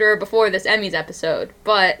out after or before this Emmys episode,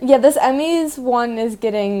 but... Yeah, this Emmys one is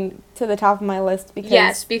getting to the top of my list because...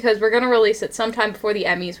 Yes, because we're going to release it sometime before the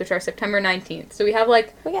Emmys, which are September 19th. So we have,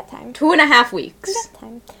 like... We got time. 2.5 weeks. We got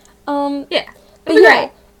time. Yeah. It'll be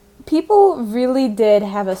great. People really did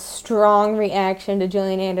have a strong reaction to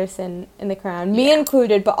Gillian Anderson in The Crown. Me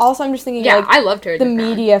included, but also I'm just thinking, I loved her in the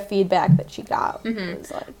media feedback that she got. Mm-hmm.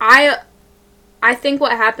 Was like... I think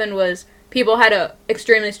what happened was... People had a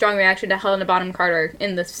extremely strong reaction to Helena Bonham Carter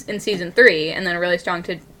in season 3, and then a really strong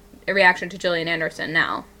reaction to Gillian Anderson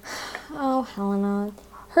now. Oh, Helena.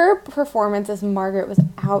 Her performance as Margaret was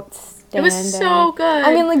outstanding. It was so good.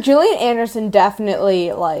 I mean, like, Gillian Anderson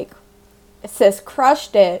definitely, like,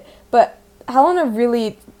 crushed it, but Helena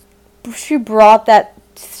really, she brought that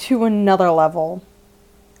to another level,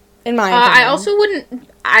 in my opinion. I also wouldn't,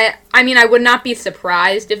 I mean, I would not be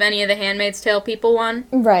surprised if any of the Handmaid's Tale people won.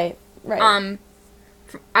 Right. From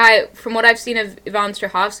what I've seen of Yvonne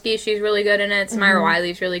Strahovski, she's really good in it. Samira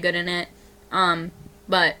Wiley's really good in it.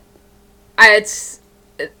 But it's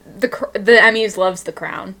the Emmys loves The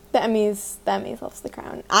Crown. The Emmys loves The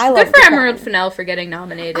Crown. Good for Emerald Fennell for getting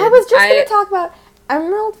nominated. I was just going to talk about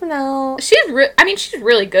Emerald Fennell. She's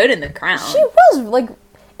really good in The Crown. She was, like,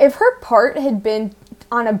 if her part had been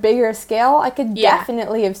on a bigger scale, I could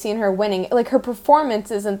definitely have seen her winning. Like, her performance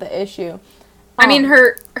isn't the issue. I mean,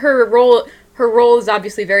 her role is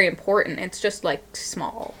obviously very important. It's just, like,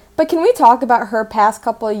 small. But can we talk about her past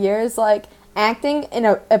couple of years, like, acting in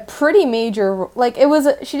a pretty major, like,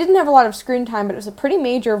 she didn't have a lot of screen time, but it was a pretty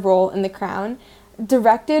major role in The Crown,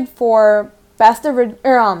 nominated for Best Original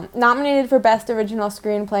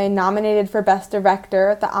Screenplay, nominated for Best Director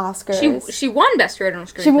at the Oscars. She won Best Original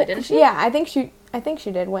Screenplay, didn't she? Yeah, I think she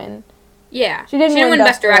did win. Yeah. She didn't win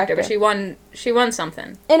Best Director, but she won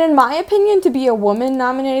something. And in my opinion, to be a woman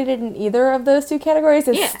nominated in either of those two categories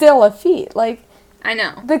is still a feat. Like, I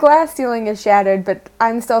know. The glass ceiling is shattered, but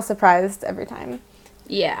I'm still surprised every time.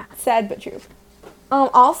 Yeah. Sad but true.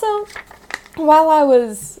 Also, while I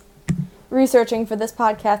was researching for this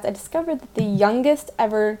podcast, I discovered that the youngest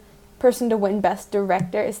ever person to win Best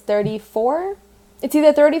Director is 34. It's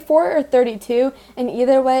either 34 or 32, and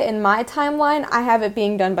either way, in my timeline, I have it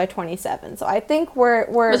being done by 27. So I think we're...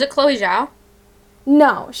 Was it Chloe Zhao?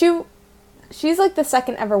 No, she's like the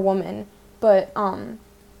second ever woman, but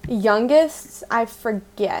youngest, I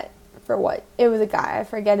forget for what. It was a guy. I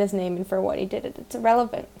forget his name and for what he did it. It's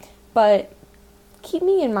irrelevant. But keep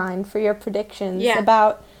me in mind for your predictions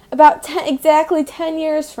about exactly 10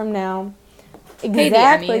 years from now.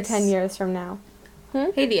 Exactly 10 years from now.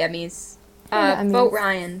 Hey, the Emmys. Vote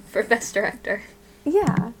Ryan for Best Director.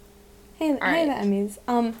 Yeah. Hey, the Emmys.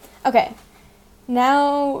 Okay.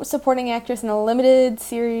 Now, supporting actress in a limited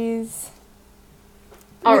series.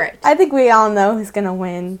 All right. I think we all know who's gonna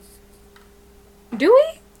win. Do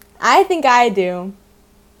we? I think I do.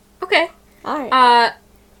 Okay. All right.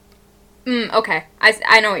 Okay.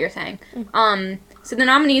 I know what you're saying. So the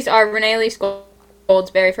nominees are Renee Elise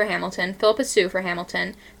Goldsberry for Hamilton, Philippa Sue for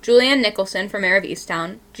Hamilton, Julianne Nicholson for Mayor of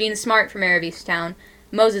Easttown, Jean Smart for Mayor of Easttown,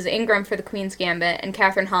 Moses Ingram for The Queen's Gambit, and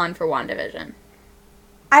Kathryn Hahn for WandaVision.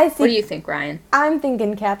 What do you think, Ryan? I'm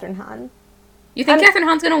thinking Kathryn Hahn. You think Kathryn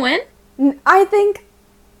Hahn's gonna win? I think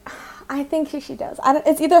she does.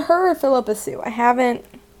 It's either her or Philippa Sue.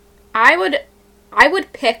 I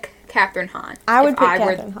would pick Kathryn Hahn. I would if pick I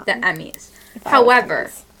Kathryn were Hahn. the Emmys. However,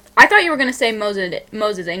 I thought you were gonna say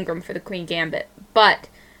Moses Ingram for The Queen Gambit, but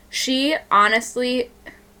she honestly,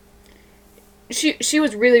 she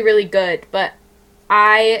was really, really good. But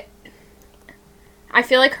I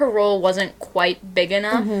feel like her role wasn't quite big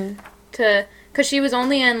enough because she was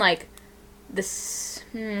only in like the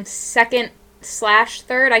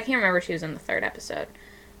second/third. I can't remember if she was in the third episode.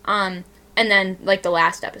 And then like the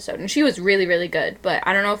last episode, and she was really, really good. But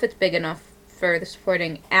I don't know if it's big enough for the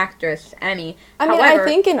supporting actress Emmy. However, I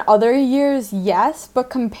think in other years, yes, but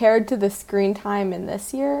compared to the screen time in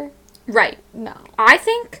this year, right? No, I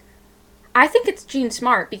think it's Jean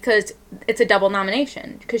Smart because it's a double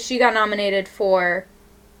nomination because she got nominated for.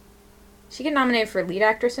 She get nominated for lead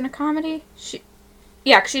actress in a comedy. She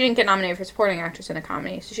didn't get nominated for supporting actress in a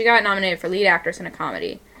comedy, so she got nominated for lead actress in a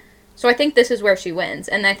comedy. So I think this is where she wins,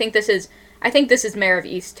 and I think this is Mayor of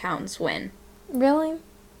Easttown's win. Really?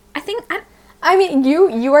 I mean,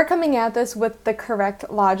 you are coming at this with the correct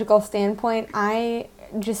logical standpoint. I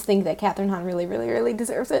just think that Kathryn Hahn really, really, really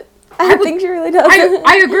deserves it. I think she really does.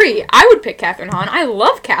 I agree. I would pick Kathryn Hahn. I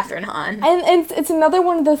love Kathryn Hahn. And it's another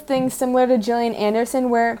one of those things similar to Gillian Anderson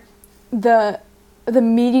where the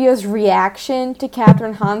media's reaction to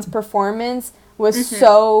Kathryn Hahn's performance was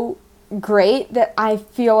so great that I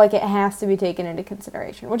feel like it has to be taken into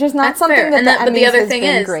consideration, which is not That's something fair. that But the other thing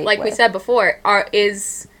is, like we said before,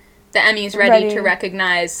 is the Emmys ready to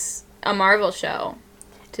recognize a Marvel show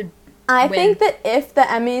to I win? think that if the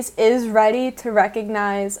Emmys is ready to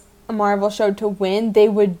recognize a Marvel show to win, they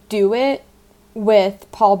would do it with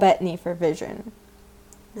Paul Bettany for Vision.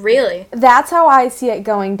 Really? That's how I see it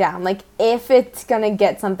going down. Like, if it's gonna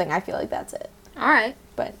get something, I feel like that's it. All right.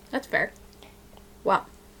 But that's fair. Well,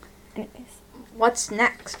 anyways. What's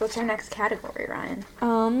next? What's our next category, Ryan?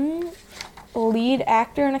 Lead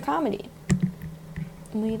actor in a comedy.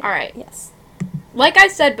 All right. Yes. Like I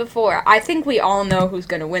said before, I think we all know who's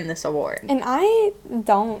going to win this award. And I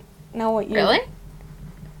don't know what you... Really?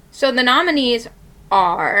 So the nominees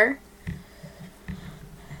are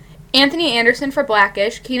Anthony Anderson for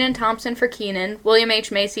Blackish, Kenan Thompson for Kenan, William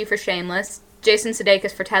H. Macy for Shameless, Jason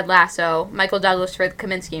Sudeikis for Ted Lasso, Michael Douglas for The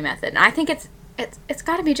Kominsky Method. And I think it's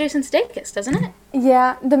got to be Jason Sudeikis, doesn't it?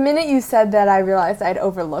 Yeah. The minute you said that, I realized I'd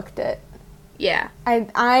overlooked it. Yeah.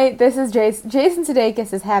 This is Jason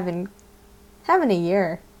Sudeikis is having a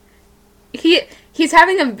year. He's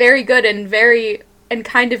having a very good and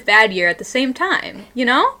kind of bad year at the same time, you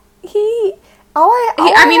know? His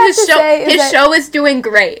show is doing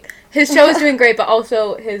great. His show is doing great, but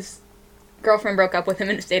also his girlfriend broke up with him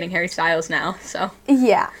and is dating Harry Styles now, so.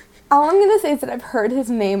 Yeah. All I'm going to say is that I've heard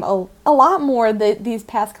his name a lot more these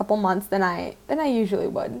past couple months than I usually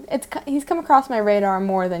would. He's come across my radar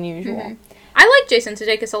more than usual. Mm-hmm. I like Jason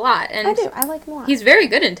Sudeikis a lot. And I do. I like him a lot. He's very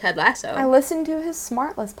good in Ted Lasso. I listened to his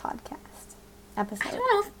Smartless podcast episode.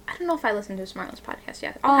 I don't know if I listened to his Smartless podcast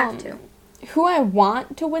yet. I'll have to. Who I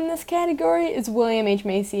want to win this category is William H.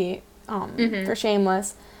 Macy for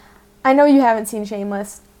Shameless. I know you haven't seen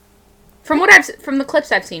Shameless. From the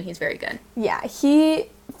clips I've seen, he's very good. Yeah,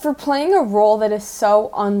 for playing a role that is so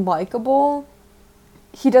unlikable,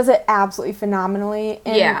 he does it absolutely phenomenally.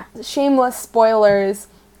 And Shameless, spoilers,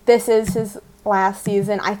 this is his last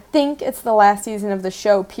season. I think it's the last season of the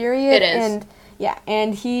show, period. It is.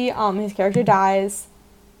 And he, his character dies.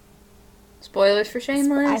 Spoilers for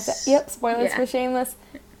Shameless. Spoilers for Shameless.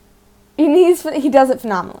 And he does it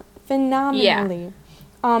phenomenally. phenomenally.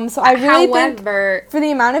 So I really think However, for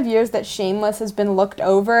the amount of years that Shameless has been looked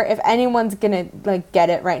over, if anyone's gonna like get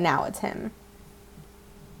it right now, it's him.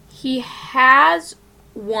 he has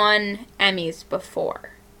won Emmys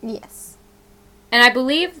before. Yes. And I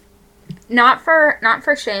believe not for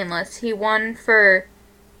Shameless. He won for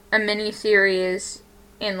a miniseries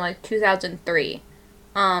in like 2003.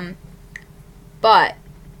 But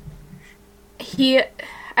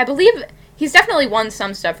I believe he's definitely won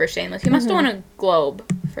some stuff for Shameless. He must have won a Globe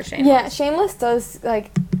for Shameless. Yeah, Shameless does,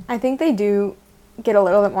 like, I think they do get a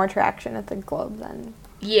little bit more traction at the Globe than...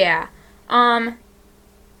 Yeah.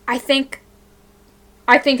 I think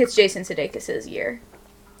it's Jason Sudeikis' year.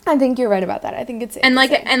 I think you're right about that. I think it's... And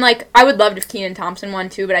I would love if Kenan Thompson won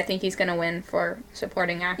too, but I think he's gonna win for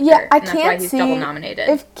supporting actor. Yeah, I and that's can't why he's see double nominated.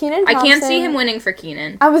 If Kenan Thompson... I can't see him winning for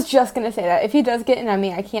Kenan. I was just gonna say that. If he does get an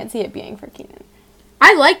Emmy, I can't see it being for Kenan.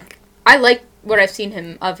 I like what I've seen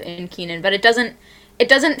him of in Kenan, but it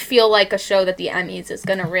doesn't feel like a show that the Emmys is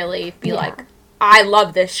gonna really be like, I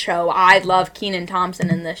love this show. I love Kenan Thompson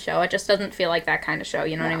in this show. It just doesn't feel like that kind of show.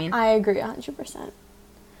 You know what I mean? I agree 100%.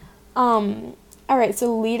 All right,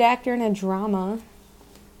 so lead actor in a drama.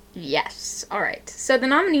 Yes. All right. So the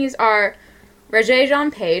nominees are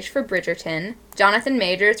Regé-Jean Page for Bridgerton, Jonathan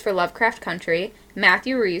Majors for Lovecraft Country,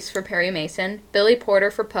 Matthew Rhys for Perry Mason, Billy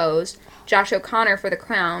Porter for Pose, Josh O'Connor for The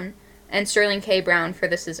Crown, and Sterling K. Brown for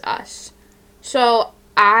This Is Us. So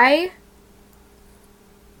I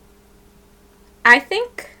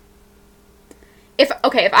think if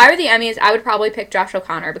I were the Emmys, I would probably pick Josh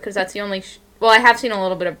O'Connor because that's the only. Well, I have seen a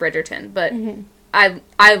little bit of Bridgerton, but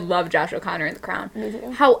I love Josh O'Connor in The Crown. Me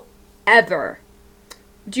too. However,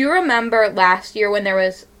 do you remember last year when there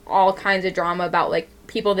was all kinds of drama about like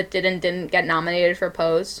people that didn't get nominated for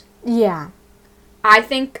Pose? Yeah. I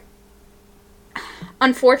think,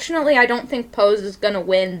 unfortunately, I don't think Pose is going to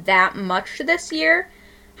win that much this year.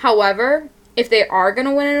 However, if they are going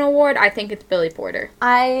to win an award, I think it's Billy Porter.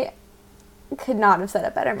 I could not have said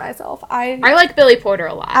it better myself. I like Billy Porter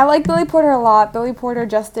a lot. I like Billy Porter a lot. Billy Porter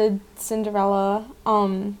just did Cinderella.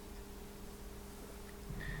 And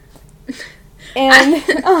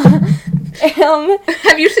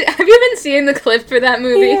have you been seeing the clip for that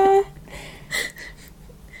movie? Yeah.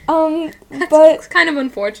 But it's kind of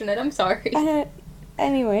unfortunate. I'm sorry.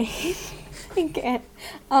 Anyway, I can't.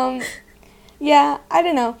 Yeah, I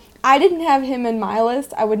don't know. I didn't have him in my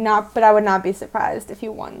list. I would not be surprised if he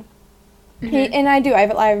won. And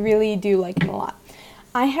I really do like him a lot.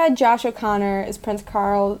 I had Josh O'Connor as Prince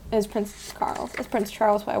Charles,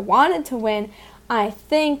 who I wanted to win. I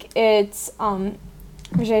think it's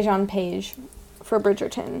Regé-Jean Page for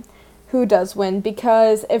Bridgerton, who does win,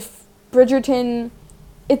 because if Bridgerton,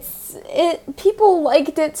 people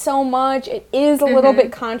liked it so much. It is a little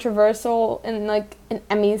bit controversial in like an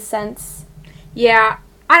Emmy sense. Yeah,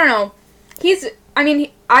 I don't know.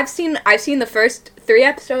 I've seen the first 3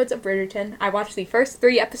 episodes of Bridgerton. I watched the first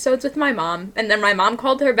 3 episodes with my mom, and then my mom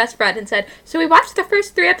called her best friend and said, "So we watched the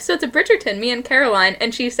first 3 episodes of Bridgerton, me and Caroline,"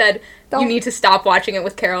 and she said, "You need to stop watching it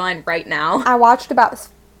with Caroline right now." I watched about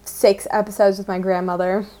 6 episodes with my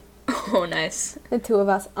grandmother. Oh, nice. The 2 of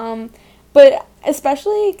us. But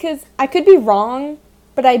especially because I could be wrong,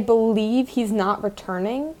 but I believe he's not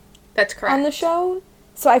returning. That's correct. On the show.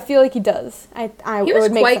 So I feel like he does. He was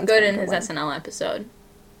quite good in his SNL episode.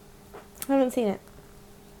 I haven't seen it.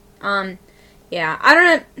 Yeah, I don't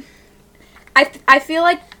know. I feel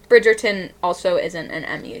like Bridgerton also isn't an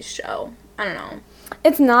Emmys show. I don't know.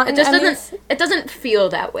 It's not. It doesn't feel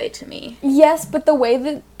that way to me. Yes, but the way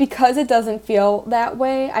that, because it doesn't feel that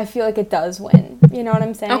way, I feel like it does win. You know what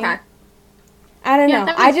I'm saying? Okay. I don't know.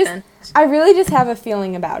 I really just have a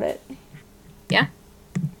feeling about it. Yeah.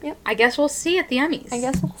 Yep. I guess we'll see at the Emmys. I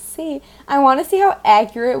guess we'll see. I want to see how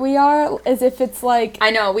accurate we are, as if it's like... I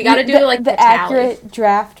know, we gotta do the accurate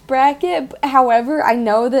draft bracket. However, I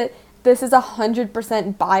know that this is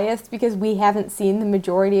 100% biased because we haven't seen the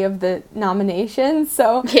majority of the nominations,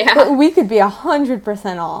 so but we could be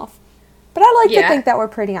 100% off. But I like to think that we're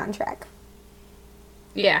pretty on track.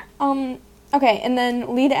 Yeah. Okay, and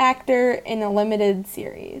then lead actor in a limited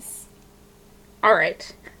series. All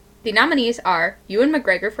right. The nominees are Ewan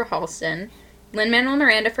McGregor for Halston, Lin-Manuel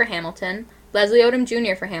Miranda for Hamilton, Leslie Odom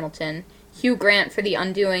Jr. for Hamilton, Hugh Grant for The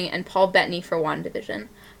Undoing, and Paul Bettany for WandaVision.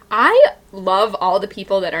 I love all the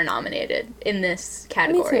people that are nominated in this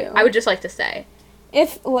category. Me too. I would just like to say,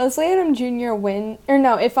 if Leslie Odom Jr.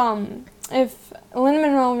 if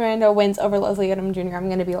Lin-Manuel Miranda wins over Leslie Odom Jr., I'm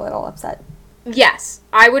going to be a little upset. Yes,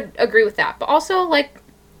 I would agree with that. But also, like,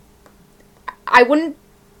 I wouldn't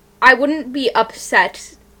be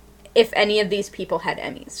upset if any of these people had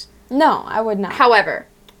Emmys. No, I would not. However,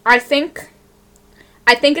 I think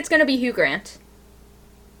it's going to be Hugh Grant.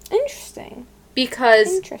 Interesting.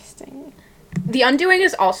 Because Interesting. The Undoing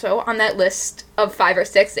is also on that list of 5 or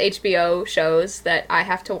 6 HBO shows that I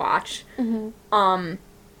have to watch. Mm-hmm.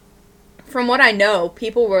 From what I know,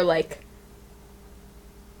 people were, like,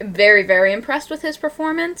 very, very impressed with his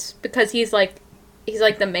performance, because he's like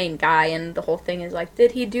the main guy, and the whole thing is like,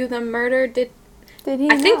 did he do the murder? Did he?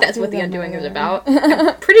 I think that's what The Undoing is about.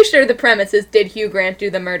 I'm pretty sure the premise is, did Hugh Grant do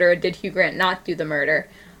the murder, or did Hugh Grant not do the murder?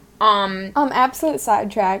 Absolute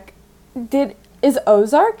sidetrack. Is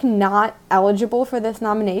Ozark not eligible for this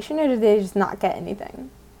nomination, or did they just not get anything?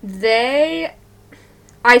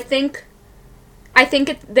 I think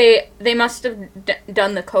they must have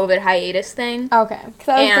done the COVID hiatus thing. Okay, because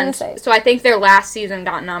I was gonna say. So I think their last season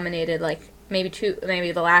got nominated, like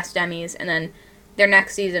maybe the last Emmys, and then their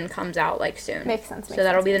next season comes out like soon. Makes sense. So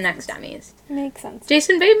that'll be the next Emmys. Makes sense.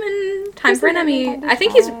 Jason Bateman, time for an Emmy. I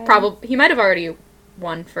think he might have already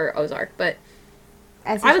won for Ozark, but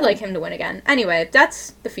I would like him to win again. Anyway,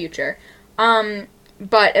 that's the future.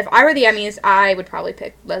 But if I were the Emmys, I would probably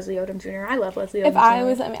pick Leslie Odom Jr. I love Leslie Odom Jr. If I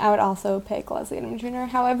was, I would also pick Leslie Odom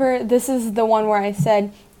Jr. However, this is the one where I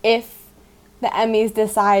said, if the Emmys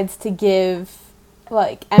decides to give,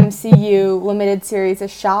 like, MCU limited series a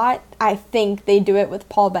shot, I think they do it with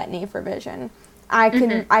Paul Bettany for Vision. I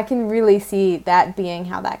can really see that being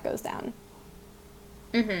how that goes down.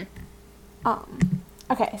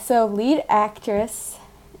 Okay, so lead actress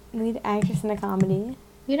in a comedy.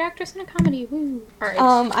 Lead actress in a comedy. Woo. All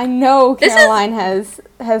right. I know Caroline has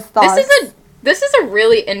thoughts. This is a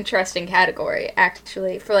really interesting category,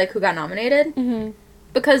 actually, for, like, who got nominated. Mm-hmm.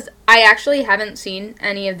 Because I actually haven't seen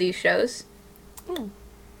any of these shows.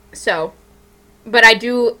 So, but I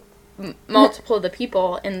do, multiple of the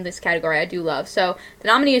people in this category I do love. So, the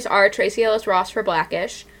nominees are Tracee Ellis Ross for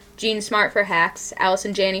Blackish, Jean Smart for Hacks,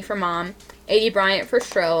 Allison Janney for Mom, Aidy Bryant for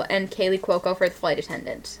Shrill, and Kaylee Cuoco for The Flight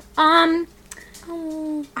Attendant.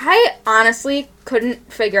 I honestly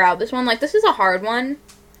couldn't figure out this one. Like, this is a hard one.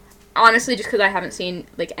 Honestly, just because I haven't seen,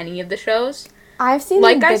 like, any of the shows. I've seen,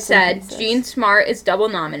 like I said, Jean Smart is double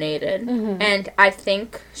nominated, and I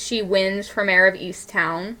think she wins for Mayor of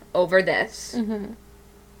Easttown over this.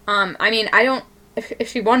 I mean, if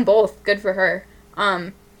she won both, good for her.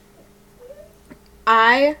 I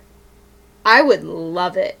would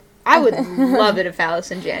love it. I would love it if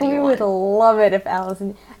Allison Janney won. We would love it if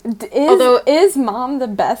Allison... Is Mom the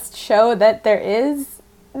best show that there is?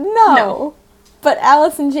 No. But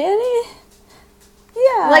Allison Janney?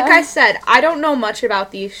 Yeah. Like I said, I don't know much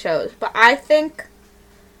about these shows, but I think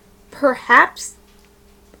perhaps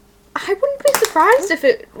I wouldn't be surprised if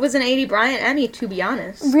it was an Aidy Bryant Emmy, to be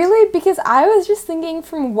honest. Really? Because I was just thinking,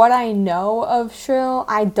 from what I know of Shrill,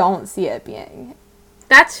 I don't see it being...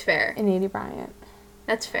 That's fair. An Aidy Bryant.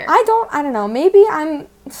 That's fair. I don't know. Maybe I'm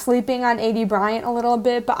sleeping on Aidy Bryant a little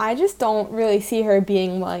bit, but I just don't really see her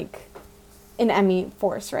being, like, an Emmy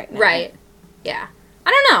force right now. Right. Yeah.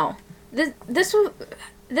 I don't know. This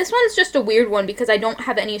one's just a weird one because I don't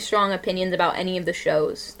have any strong opinions about any of the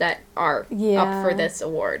shows that are up for this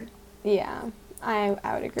award. Yeah. I would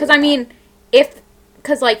agree. Because, I mean, if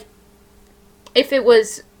it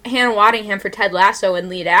was Hannah Waddingham for Ted Lasso and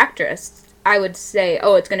lead actress, I would say,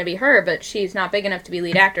 oh, it's going to be her, but she's not big enough to be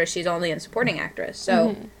lead actress. She's only a supporting actress.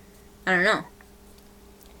 So, I don't know.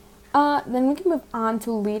 Then we can move on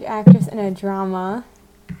to lead actress in a drama.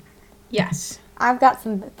 Yes. I've got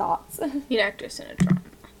some thoughts. Lead actress in a drama.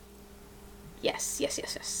 Yes. This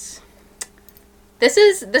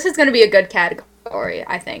is going to be a good category,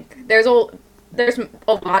 I think. There's a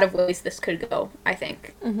lot of ways this could go, I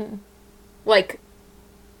think. Like,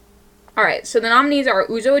 alright, so the nominees are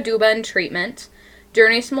Uzo Aduba in Treatment,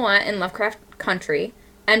 Journey Smollett in Lovecraft Country,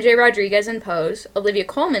 MJ Rodriguez in Pose, Olivia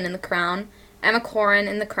Colman in The Crown, Emma Corrin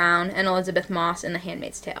in The Crown, and Elizabeth Moss in The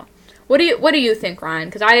Handmaid's Tale. What do you think, Ryan?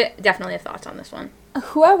 Because I definitely have thoughts on this one.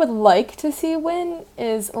 Who I would like to see win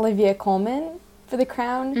is Olivia Colman for The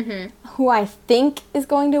Crown. Who I think is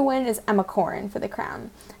going to win is Emma Corrin for The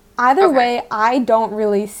Crown. Either way, I don't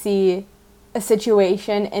really see a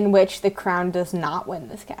situation in which The Crown does not win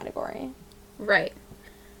this category. Right.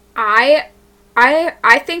 I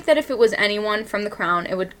think that if it was anyone from The Crown,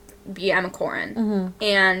 it would be Emma Corrin,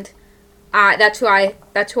 and that's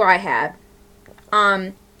who I had.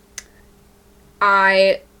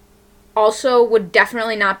 I also would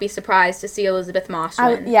definitely not be surprised to see Elizabeth Moss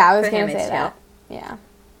win. I was going to say that. Yeah.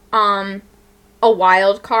 A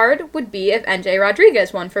wild card would be if NJ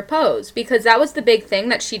Rodriguez won for Pose, because that was the big thing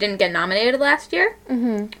that she didn't get nominated last year.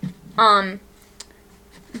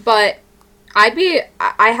 But I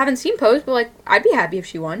haven't seen Pose, but, like, I'd be happy if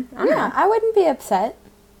she won. I don't know. I wouldn't be upset.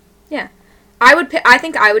 Yeah. I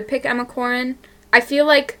think I would pick Emma Corrin. I feel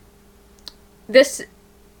like this,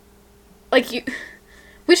 like,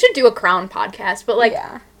 we should do a Crown podcast, but, like,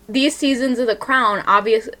 these seasons of The Crown,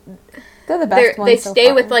 obviously, they're the best ones they so stay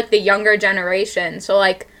far. with, like, the younger generation, so,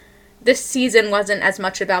 like, this season wasn't as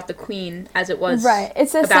much about the Queen as it was right.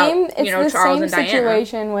 It's the about, same. It's the Charles same and Diana.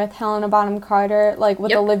 situation with Helena Bonham Carter, like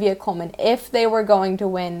with Olivia Colman. If they were going to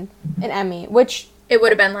win an Emmy, which it would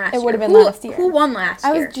have been last year. It would have been last year. Who won last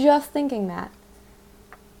year? I was just thinking that.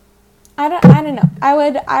 I don't know.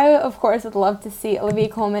 I of course would love to see Olivia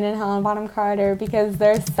Colman and Helena Bonham Carter because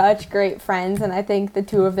they're such great friends, and I think the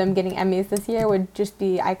two of them getting Emmys this year would just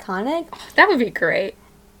be iconic. That would be great.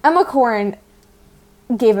 Emma Corrin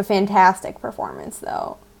gave a fantastic performance,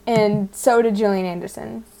 though, and so did Gillian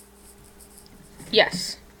Anderson.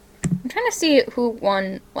 Yes. I'm trying to see who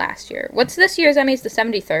won last year. What's this year's Emmys? The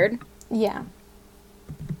 73rd? Yeah.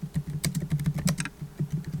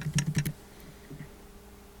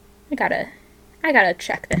 I gotta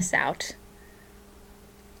check this out.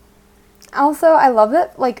 Also, I love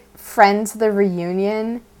that, like, Friends, the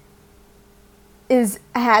reunion,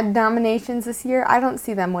 had nominations this year. I don't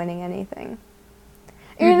see them winning anything.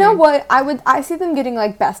 You know what? I see them getting,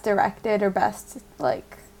 like, best directed or best,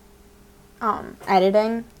 like,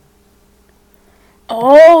 editing.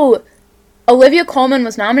 Oh, Olivia Colman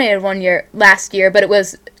was nominated last year, but it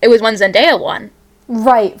was when Zendaya won.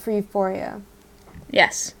 Right, for Euphoria.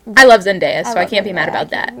 Yes. I love Zendaya, so I can't be Zendaya. mad about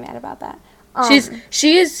I that. can't be mad about that. Isn't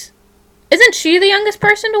she the youngest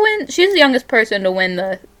person to win? She's the youngest person to win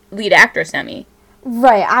the lead actress Emmy.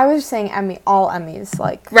 Right, I was saying all Emmys,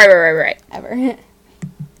 like. Right. Ever.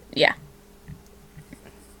 Yeah.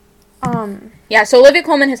 Yeah, so Olivia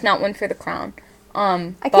Colman has not won for The Crown.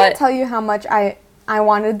 I can't tell you how much I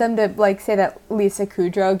wanted them to, like, say that Lisa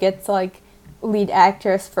Kudrow gets, like, lead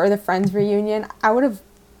actress for the Friends reunion. I would have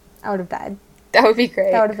died. That would be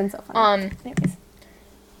great. That would have been so funny. Anyways.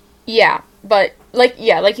 Yeah, but, like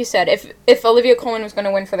you said, if Olivia Colman was going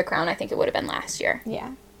to win for The Crown, I think it would have been last year.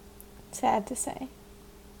 Yeah. Sad to say.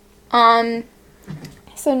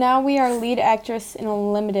 So now we are lead actress in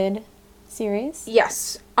a limited series.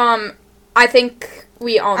 Yes. I think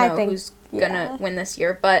we all know who's gonna win this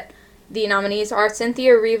year, but the nominees are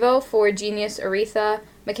Cynthia Erivo for Genius Aretha,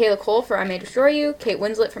 Michaela Cole for I May Destroy You, Kate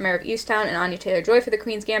Winslet for Mayor of Easttown, and Anya Taylor-Joy for The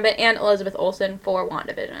Queen's Gambit, and Elizabeth Olsen for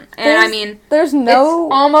WandaVision. And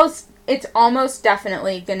it's almost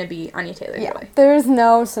definitely gonna be Anya Taylor-Joy. Yeah, there's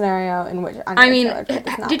no scenario in which Anya Taylor-Joy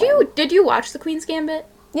does not win. Did you watch The Queen's Gambit?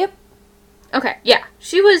 Yep. Okay, yeah.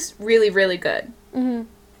 She was really, really good. Mm-hmm.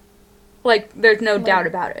 Like, there's no doubt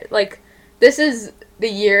about it. Like, this is the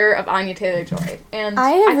year of Anya Taylor-Joy, and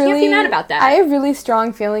I can't be mad about that. I have really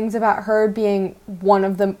strong feelings about her being one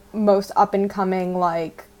of the most up-and-coming,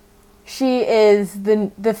 like, she is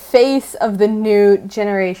the face of the new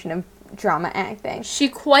generation of drama acting. She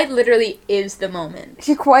quite literally is the moment.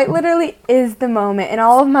 And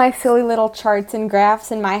all of my silly little charts and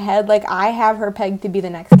graphs in my head, like, I have her pegged to be the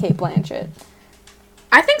next Cate Blanchett.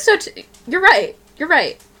 I think so too. You're right.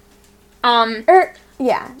 No.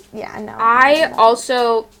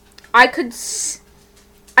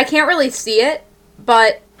 I can't really see it,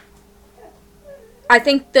 but I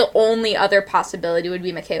think the only other possibility would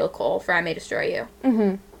be Michaela Cole for I May Destroy You. Mm-hmm.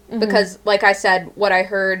 Mm-hmm. Because, like I said, what I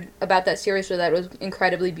heard about that series was that it was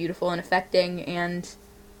incredibly beautiful and affecting, and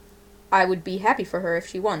I would be happy for her if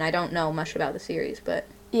she won. I don't know much about the series, but...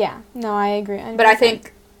 Yeah, no, I agree. But I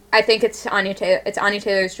think it's Anya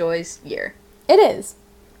Taylor-Joy's year. It is.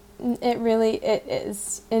 It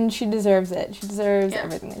is. And she deserves it. She deserves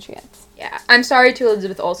everything that she gets. Yeah. I'm sorry to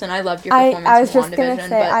Elizabeth Olsen. I loved your performance in WandaVision,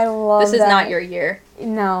 but this is not your year.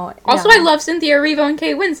 No. Also, I love Cynthia Erivo and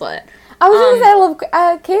Kate Winslet. I was going to say I love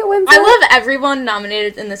Kate Winslet. I love everyone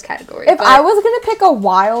nominated in this category. If I was going to pick a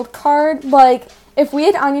wild card, like, if we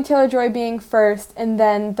had Anya Taylor-Joy being first and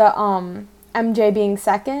then the MJ being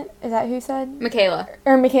second, is that who you said? Michaela.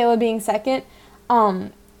 Or Michaela being second,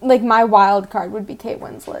 like, my wild card would be Kate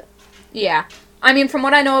Winslet. Yeah. I mean, from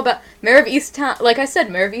what I know about Mayor of Easttown, like I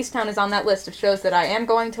said, Mayor of Easttown is on that list of shows that I am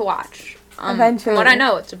going to watch. Eventually. From what I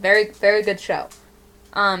know, it's a very, very good show.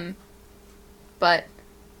 But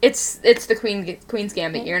it's the Queen's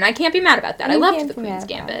Gambit year, and I can't be mad about that. I loved the Queen's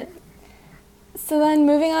Gambit. So then,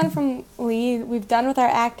 moving on from lead, we've done with our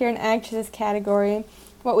actor and actress category.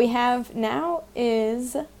 What we have now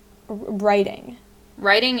is writing.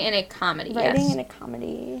 Writing in a comedy, Writing in a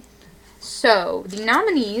comedy. So, the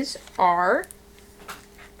nominees are...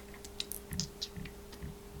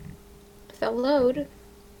 If they'll load.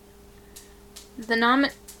 The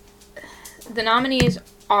nominees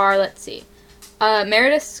are, let's see,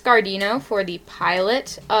 Meredith Scardino for the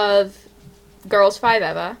pilot of Girls 5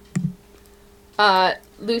 Eva.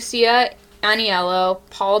 Lucia Aniello,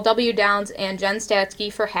 Paul W. Downs, and Jen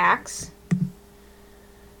Statsky for Hacks.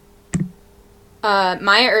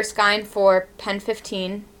 Maya Erskine for Pen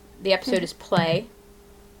 15. The episode is Play.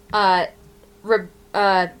 The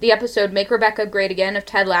episode Make Rebecca Great Again of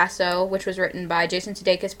Ted Lasso, which was written by Jason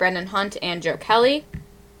Sudeikis, Brendan Hunt, and Joe Kelly.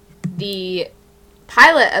 The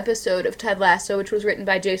pilot episode of Ted Lasso, which was written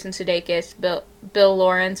by Jason Sudeikis, Bill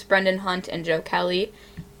Lawrence, Brendan Hunt, and Joe Kelly.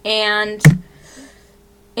 And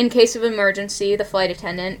In Case of Emergency, The Flight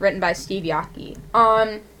Attendant, written by Steve Yockey.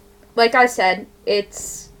 Like I said,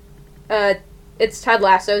 it's Ted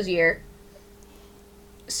Lasso's year.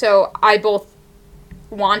 So I both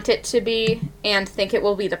want it to be and think it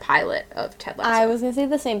will be the pilot of Ted Lasso. I was going to say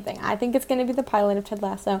the same thing. I think it's going to be the pilot of Ted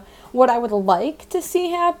Lasso. What I would like to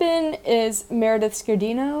see happen is Meredith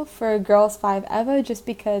Scardino for Girls 5 Eva, just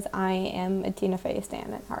because I am a Tina Fey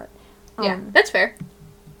stan at heart. Yeah, that's fair.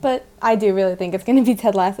 But I do really think it's going to be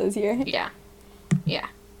Ted Lasso's year. Yeah.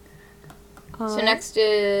 So next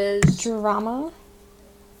is drama.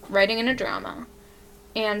 Writing in a drama.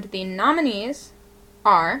 And the nominees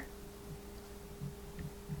are...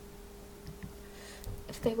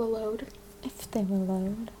 If they will load.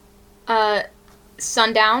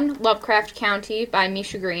 Sundown, Lovecraft Country by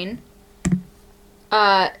Misha Green.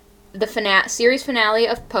 The series finale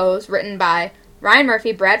of Pose, written by Ryan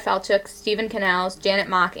Murphy, Brad Falchuk, Stephen Canals, Janet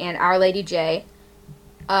Mock, and Our Lady J.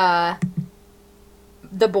 The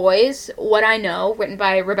Boys, What I Know, written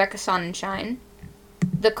by Rebecca Sonnenschein.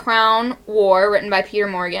 The Crown War, written by Peter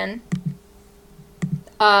Morgan.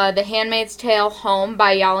 The Handmaid's Tale, Home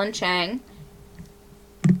by Yalan Chang.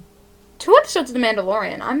 2 episodes of The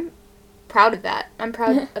Mandalorian. I'm proud of that. I'm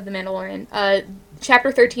proud of The Mandalorian.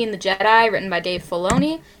 Chapter 13, The Jedi, written by Dave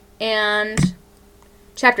Filoni. And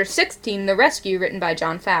Chapter 16, The Rescue, written by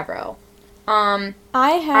Jon Favreau. I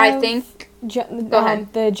think go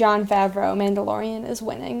ahead. The Jon Favreau Mandalorian is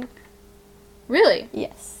winning. Really?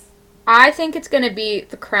 Yes. I think it's going to be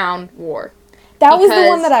The Crown War. That was the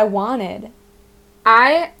one that I wanted.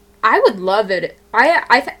 I would love it.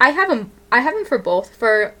 I have them for both,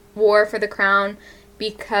 for War for the Crown,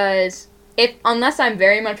 because unless I'm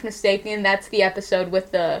very much mistaken, that's the episode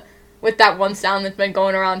with that one sound that's been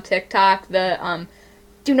going around TikTok, the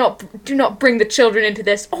do not bring the children into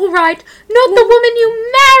this. All right, not the woman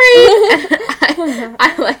you married.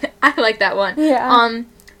 I like that one. Yeah.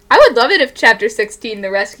 I would love it if Chapter 16,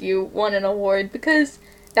 The Rescue, won an award, because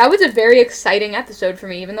that was a very exciting episode for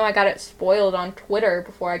me, even though I got it spoiled on Twitter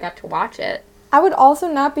before I got to watch it. I would also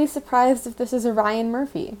not be surprised if this is a Ryan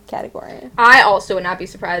Murphy category. I also would not be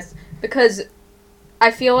surprised, because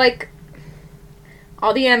I feel like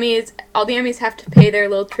all the Emmys have to pay their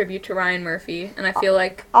little tribute to Ryan Murphy, and I feel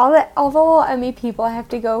like all the little Emmy people have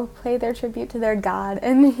to go pay their tribute to their god,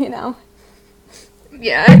 and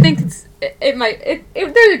Yeah, I think there's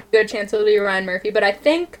a good chance it'll be Ryan Murphy, but I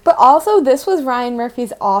think... But also, this was Ryan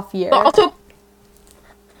Murphy's off year. But also...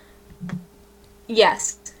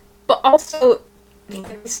 Yes. But also, like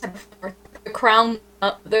I said before, the Crown...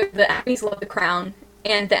 the Emmys love the Crown,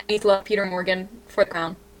 and the Emmys love Peter Morgan for the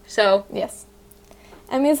Crown. So... Yes.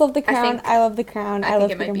 Emmys love the Crown, I love the Crown, I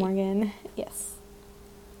love Peter Morgan. Yes.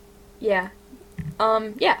 Yeah.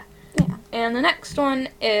 Yeah. And the next one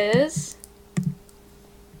is...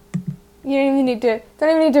 You don't even need to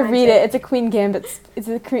read it. It's a Queen's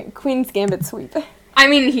Gambit sweep. I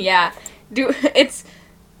mean, yeah. It's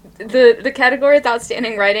the category is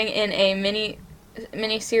outstanding writing in a mini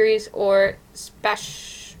series or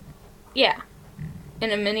special. Yeah,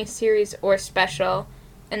 in a mini series or special,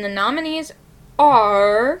 and the nominees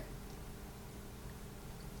are.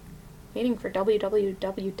 Waiting for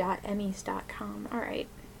www.emmys.com. All right.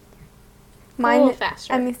 Mine, a little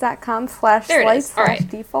faster.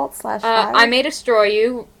 Emmys.com/slight/default/5. I May Destroy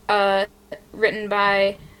You, written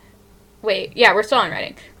by... Wait, yeah, we're still on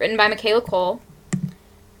writing. Written by Michaela Cole.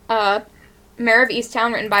 Mare of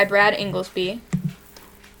Easttown, written by Brad Inglesby.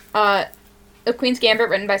 The Queen's Gambit,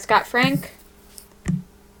 written by Scott Frank.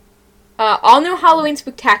 All New Halloween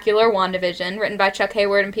Spectacular, WandaVision, written by Chuck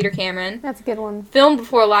Hayward and Peter Cameron. That's a good one. Filmed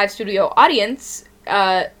before a live studio audience,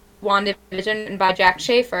 WandaVision, written by Jack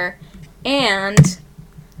Schaefer. And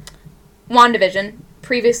WandaVision,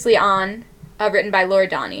 previously on, written by Laura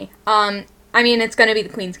Donney. I mean, it's going to be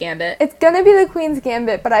The Queen's Gambit. It's going to be The Queen's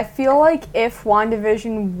Gambit, but I feel like if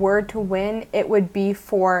WandaVision were to win, it would be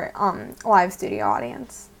for live studio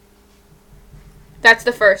audience. That's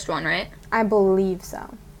the first one, right? I believe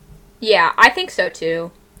so. Yeah, I think so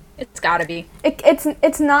too. It's gotta be.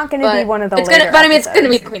 It's not going to be one of the later But I mean, it's gonna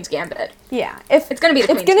be episodes. Queen's Gambit. Yeah, It's gonna be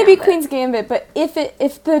the it's Queen's going to be Gambit. Queen's Gambit. But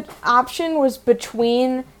if the option was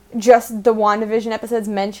between just the WandaVision episodes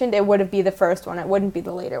mentioned, it would be the first one. It wouldn't be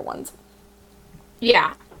the later ones.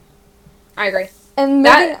 Yeah, I agree. And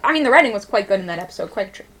The writing was quite good in that episode.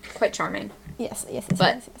 Quite charming. yes.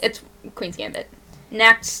 But it's Queen's Gambit.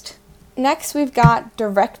 Next, Next, we've got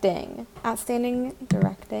directing. Outstanding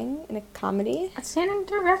directing in a comedy. outstanding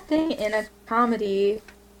directing in a comedy.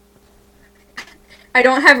 I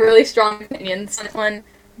don't have really strong opinions on this one,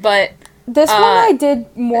 but This one I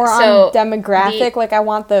did more so on demographic. Like, I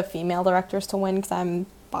want the female directors to win because I'm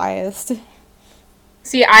biased.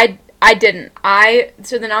 see, I didn't.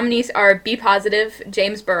 So the nominees are Be Positive,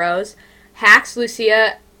 James Burrows, Hacks,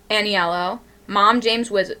 Lucia Aniello, Mom,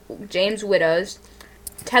 James Widows,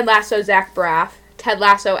 Ted Lasso, Zach Braff, Ted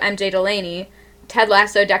Lasso, MJ Delaney, Ted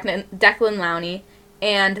Lasso, Declan Lowney,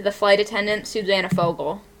 and The Flight Attendant, Susanna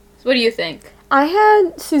Fogel. So what do you think? I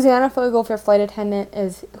had Susanna Fogel for Flight Attendant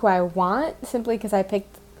is who I want, simply because I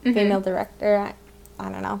picked female director. I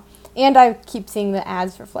don't know. And I keep seeing the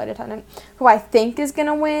ads for Flight Attendant. Who I think is going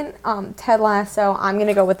to win, Ted Lasso, I'm going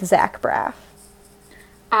to go with Zach Braff.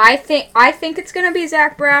 I think it's gonna be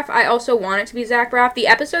Zach Braff. I also want it to be Zach Braff. The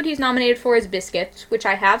episode he's nominated for is Biscuits, which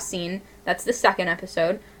I have seen. That's the second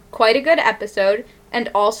episode. Quite a good episode. And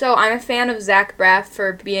also, I'm a fan of Zach Braff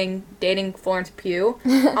for dating Florence Pugh.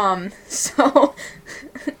 So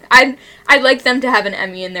I'd like them to have an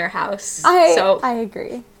Emmy in their house. I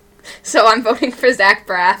agree. So I'm voting for Zach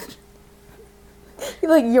Braff.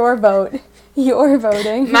 Like, your vote. You're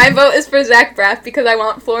voting. My vote is for Zach Braff because I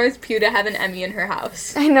want Florence Pugh to have an Emmy in her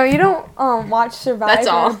house. I know you don't watch Survivor, That's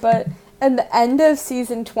all. But at the end of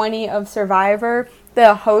season 20 of Survivor,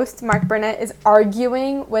 the host Mark Burnett is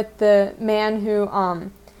arguing with the man who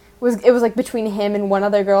it was like between him and one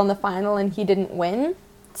other girl in the final, and he didn't win.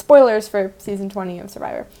 Spoilers for season 20 of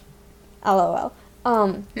Survivor. LOL.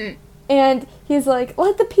 And he's like,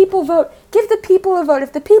 let the people vote. Give the people a vote.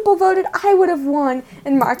 If the people voted, I would have won.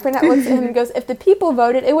 And Mark Burnett looks at him and goes, if the people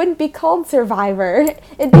voted, it wouldn't be called Survivor.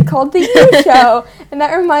 It'd be called The You Show. And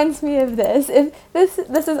that reminds me of this. If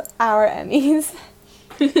this is our Emmys.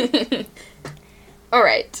 All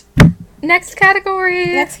right. Next category.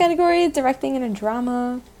 Next category is directing in a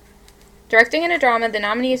drama. Directing in a drama, the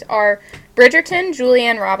nominees are Bridgerton,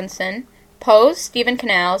 Julianne Robinson, Pose, Stephen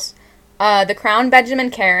Canals, The Crown,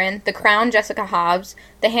 Benjamin Caron, The Crown, Jessica Hobbs,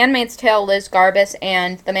 The Handmaid's Tale, Liz Garbus,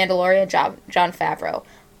 and The Mandalorian, Jon Favreau.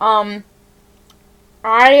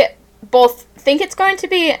 I both think it's going to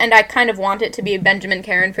be, and I kind of want it to be Benjamin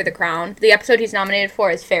Caron for The Crown. The episode he's nominated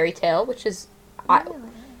for is Fairy Tale, which is,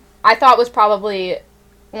 I thought was probably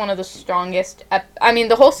one of the strongest.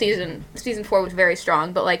 The whole season 4 was very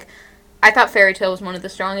strong, but like, I thought Fairy Tale was one of the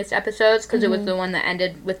strongest episodes because it was the one that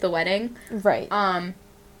ended with the wedding. Right.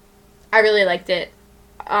 I really liked it.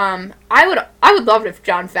 I would love it if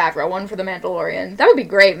Jon Favreau won for The Mandalorian. That would be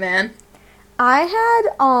great, man.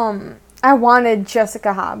 I wanted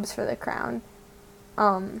Jessica Hobbs for The Crown.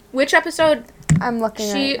 Which episode? I'm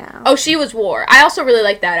looking right now. Oh, she was War. I also really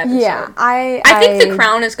liked that episode. Yeah, I think The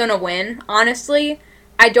Crown is gonna win. Honestly,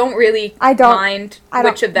 I don't mind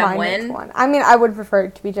which of them win. I mean, I would prefer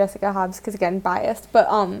it to be Jessica Hobbs because, again, biased. But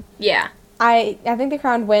yeah, I think The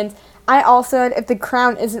Crown wins. I also, if The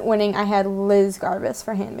Crown isn't winning, I had Liz Garbus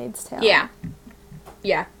for Handmaid's Tale.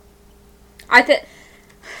 Yeah. I think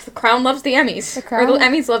The Crown loves the Emmys. The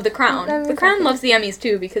Emmys love The Crown. The Crown loves the Emmys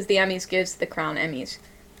too because the Emmys gives The Crown Emmys.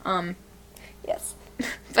 Yes.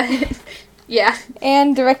 But yeah.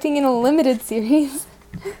 And directing in a limited series.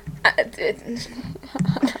 I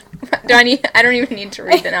don't even need to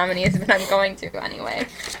read the nominees, but I'm going to anyway.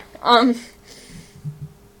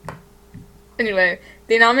 Anyway,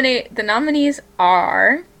 the nominees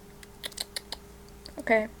are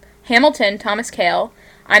Hamilton, Thomas Kail,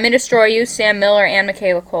 I May Destroy You, Sam Miller and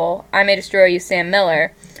Michaela Cole, I May Destroy You, Sam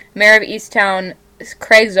Miller, Mayor of Easttown,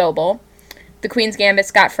 Craig Zobel, The Queen's Gambit,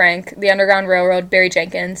 Scott Frank, The Underground Railroad, Barry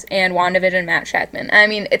Jenkins, and WandaVision, Matt Shackman. I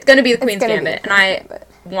mean, it's going to be The Queen's Gambit, and I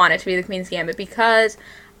want it to be The Queen's Gambit because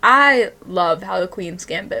I love how The Queen's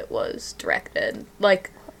Gambit was directed.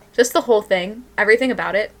 Like, just the whole thing, everything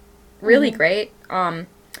about it, really great. I've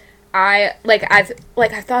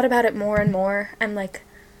thought about it more and more. I'm like,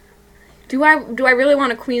 do I really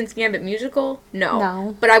want a Queen's Gambit musical?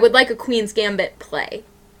 No. But I would like a Queen's Gambit play.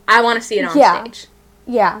 I want to see it on stage.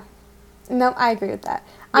 Yeah. No, I agree with that.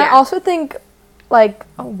 Yeah. I also think, like,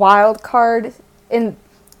 a wild card in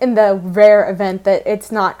the rare event that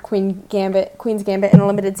it's not Queen's Gambit in a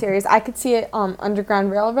limited series, I could see it Underground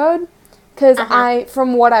Railroad, Because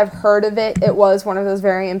from what I've heard of it, it was one of those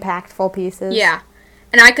very impactful pieces. Yeah.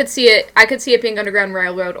 And I could see it being Underground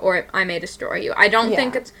Railroad or I May Destroy You. I don't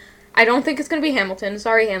think it's going to be Hamilton.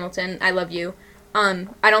 Sorry, Hamilton. I love you. I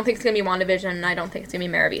don't think it's going to be WandaVision, and I don't think it's going to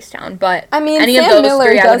be Mare of Easttown. But I mean, any Sam of those Miller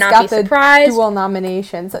three, I would not be surprised. Dual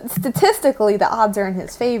nominations. Statistically, the odds are in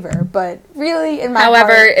his favor, but really, in my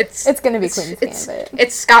However, heart, it's going to be Queen's Gambit.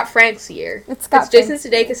 It's Scott Frank's year. It's Jason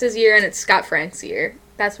Sudeikis' year, and it's Scott Frank's year.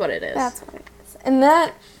 That's what it is. That's what it is. And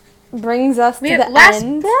that brings us to the last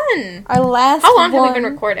end. one. Our last How long one, have we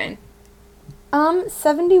been recording?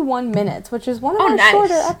 71 minutes, which is one of our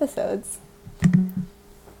shorter episodes.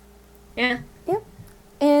 Yeah. Yep.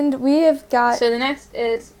 And we have got... So the next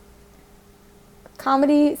is...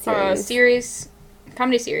 Comedy series.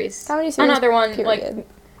 Comedy series. Another one, period. like,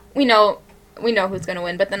 we know who's going to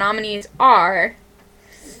win, but the nominees are...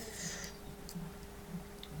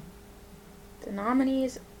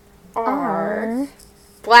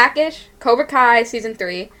 Blackish, Cobra Kai Season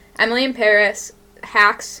 3, Emily in Paris,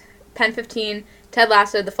 Hacks, Pen 15, Ted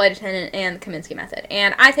Lasso, The Flight Attendant, and The Kominsky Method.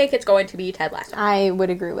 And I think it's going to be Ted Lasso. I would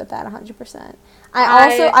agree with that 100%.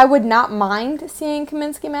 I would not mind seeing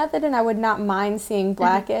Kominsky Method, and I would not mind seeing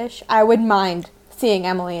Blackish. Mm-hmm. I would mind seeing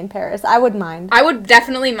Emily in Paris. I would mind. I would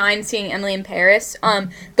definitely mind seeing Emily in Paris.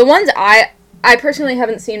 The ones I personally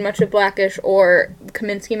haven't seen much of Blackish or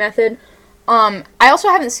Kominsky Method. I also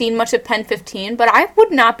haven't seen much of Pen 15, but I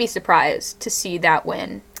would not be surprised to see that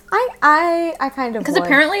win. I kind of because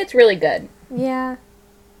apparently it's really good. Yeah.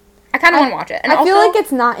 I kind of want to watch it. And I feel like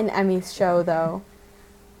it's not an Emmys show, though.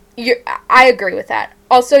 I agree with that.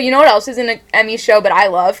 Also, you know what else is in an Emmy show, but I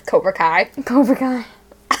love? Cobra Kai. Cobra Kai.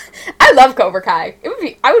 I love Cobra Kai.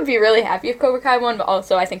 I would be really happy if Cobra Kai won, but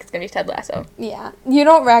also I think it's going to be Ted Lasso. Yeah. You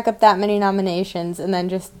don't rack up that many nominations and then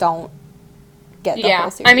just don't get the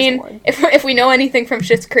whole series award. If we know anything from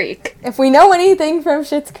Schitt's Creek. If we know anything from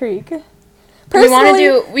Schitt's Creek. Do you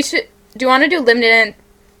want to do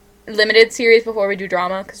limited series before we do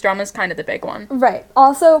drama? Because drama is kind of the big one. Right.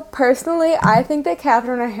 Also, personally, I think that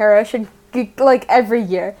Catherine O'Hara should get, like, every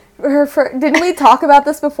year. Didn't we talk about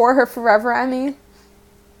this before? Her Forever Emmy?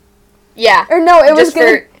 Yeah. Or no, it was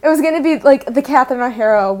gonna be like the Catherine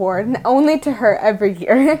O'Hara Award, and only to her every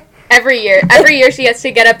year. Every year she has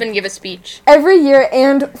to get up and give a speech. Every year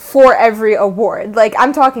and for every award. Like,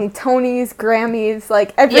 I'm talking Tonys, Grammys,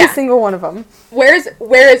 like every single one of them. Where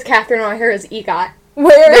is Catherine O'Hara's EGOT?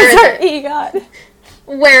 Where is her EGOT?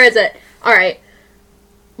 Where is it? All right.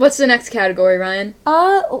 What's the next category, Ryan?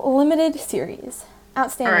 Limited series.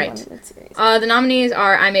 Outstanding limited series. The nominees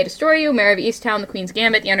are I May Destroy You, Mare of Easttown, The Queen's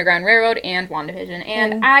Gambit, The Underground Railroad, and WandaVision.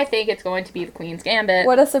 And I think it's going to be The Queen's Gambit.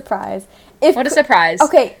 What a surprise. What a surprise.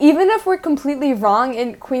 Okay, even if we're completely wrong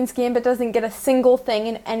and Queen's Gambit doesn't get a single thing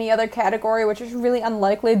in any other category, which is really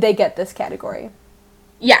unlikely, they get this category.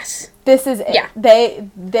 Yes. This is it. Yeah.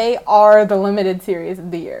 They are the limited series of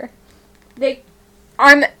the year.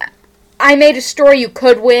 I May Destroy You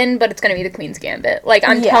could win, but it's going to be The Queen's Gambit. Like,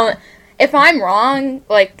 I'm telling... If I'm wrong,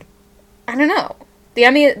 like, I don't know. The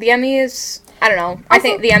Emmys, I don't know. Also, I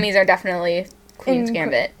think the Emmys are definitely Queen's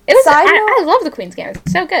Gambit. I love the Queen's Gambit.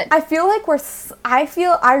 It's so good. I feel like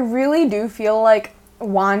I really do feel like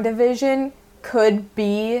WandaVision could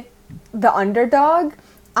be the underdog.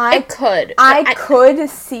 I could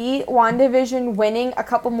see WandaVision winning a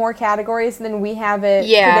couple more categories than we have it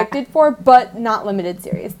predicted for, but not limited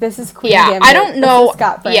series. This is Queen's Gambit. I don't know. This is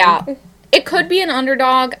Scott Frank. Yeah. It could be an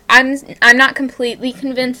underdog. I'm not completely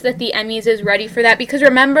convinced that the Emmys is ready for that because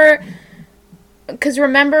remember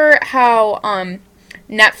how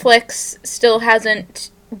Netflix still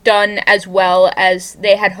hasn't done as well as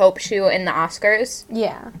they had hoped to in the Oscars.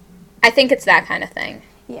 Yeah. I think it's that kind of thing.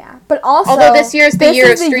 Yeah, but also although this year is the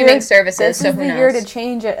year of streaming services, so who knows? This is the year to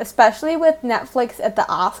change it, especially with Netflix at the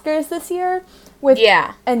Oscars this year with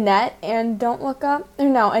Annette and Don't Look Up. Or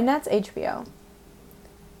no, Annette's HBO.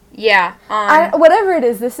 Yeah. Whatever it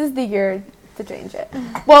is, this is the year to change it.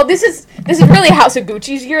 Well, this is really House of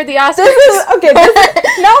Gucci's year, the Oscars.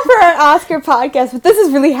 Not for an Oscar podcast, but this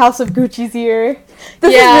is really House of Gucci's year.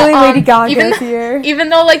 This is really Lady Gaga's year. Even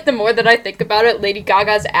though, like, the more that I think about it, Lady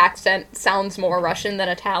Gaga's accent sounds more Russian than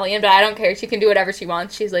Italian, but I don't care. She can do whatever she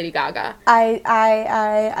wants. She's Lady Gaga.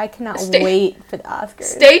 I cannot wait for the Oscars.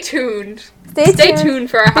 Stay tuned. Stay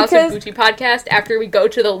tuned for our House of Gucci podcast after we go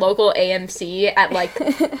to the local AMC at, like,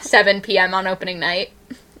 7 p.m. on opening night.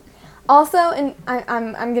 Also, and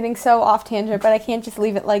I'm getting so off tangent, but I can't just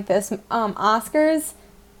leave it like this. Oscars,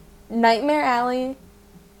 Nightmare Alley,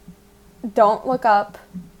 Don't Look Up,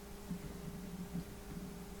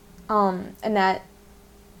 Annette,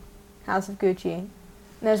 House of Gucci,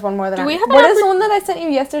 And there's one more that Do we have What is the one that I sent you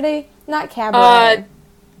yesterday? Not Cabaret.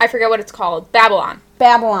 I forget what it's called. Babylon.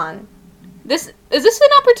 Babylon. Is this an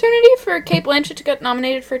opportunity for Cate Blanchett to get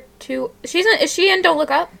nominated for 2? Is she in Don't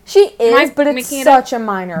Look Up? She is, but it's such a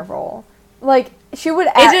minor role. Like, she would...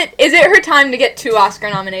 Is it her time to get 2 Oscar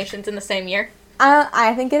nominations in the same year?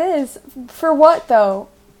 I think it is. For what, though?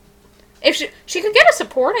 If she could get a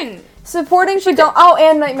supporting... Supporting for Don't... Oh,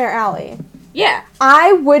 and Nightmare Alley. Yeah.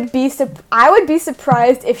 I would be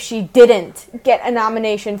surprised if she didn't get a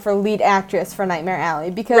nomination for lead actress for Nightmare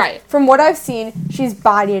Alley, because from what I've seen, she's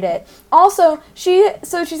bodied it. Also,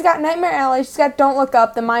 she's got Nightmare Alley, she's got Don't Look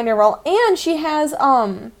Up, the minor role, and she has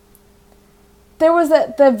there was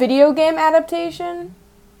the video game adaptation.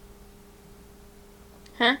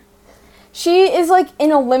 Huh? She is like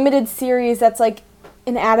in a limited series that's like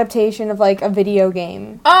an adaptation of like a video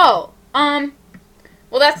game. Oh,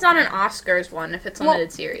 well, that's not an Oscars one if it's a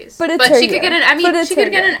limited series. But she could get an Emmy. She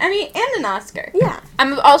could get an Emmy and an Oscar. Yeah.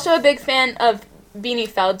 I'm also a big fan of Beanie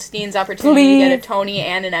Feldstein's opportunity to get a Tony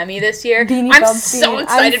and an Emmy this year. I'm so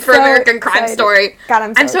excited for American Crime Story.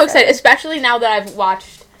 God, I'm so excited, especially now that I've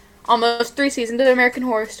watched almost 3 seasons of American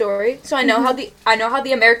Horror Story. So I know how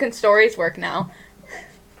the American stories work now.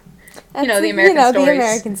 The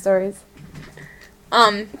American stories.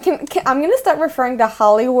 I'm gonna start referring to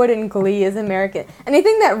Hollywood and Glee as American.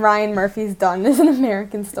 Anything that Ryan Murphy's done is an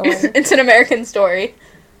American story. It's an American story.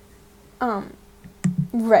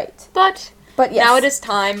 Right. But yes, now it is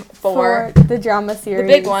time for the drama series. The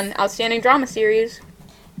big one, Outstanding Drama Series.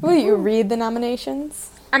 Will you read the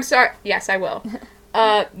nominations? I'm sorry. Yes, I will.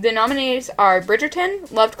 The nominees are Bridgerton,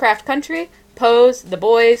 Lovecraft Country, Pose, The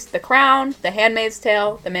Boys, The Crown, The Handmaid's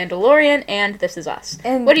Tale, The Mandalorian, and This Is Us.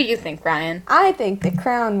 And what do you think, Ryan? I think The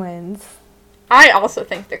Crown wins. I also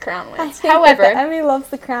think The Crown wins. However, the Emmy loves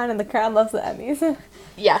The Crown and The Crown loves the Emmys.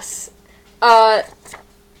 Yes. But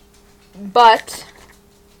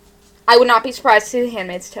I would not be surprised to see The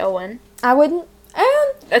Handmaid's Tale win. I wouldn't.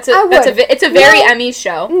 It's a very Emmy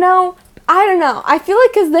show. No, I don't know. I feel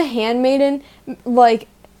like because The Handmaiden, like,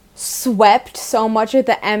 swept so much at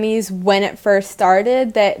the Emmys when it first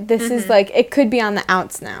started that this is like, it could be on the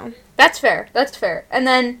outs now. That's fair. And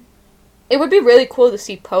then it would be really cool to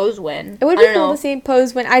see Pose win. It would be cool to see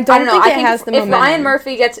Pose win. I don't think it has the momentum.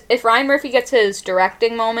 If Ryan Murphy gets his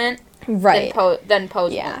directing moment, right, then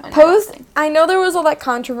Pose won't win. Pose, I know there was all that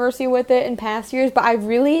controversy with it in past years, but I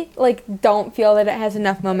really don't feel that it has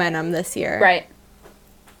enough momentum this year. Right.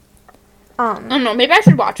 I don't know. Maybe I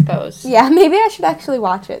should watch Pose. Yeah, maybe I should actually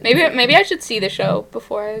watch it. Maybe I should see the show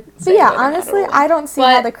before I. But yeah, honestly, I don't see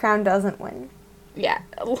how The Crown doesn't win. Yeah,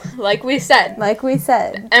 like we said. The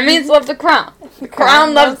Emmys love The Crown. The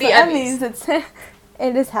Crown loves the Emmys.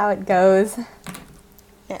 It is how it goes.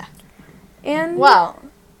 Yeah. And well,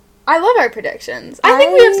 I love our predictions. I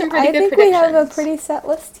think we have some pretty good predictions. I think we have a pretty set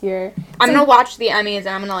list here. I'm gonna watch the Emmys and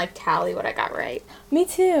I'm gonna tally what I got right. Me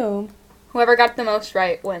too. Whoever got the most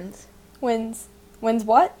right wins. Wins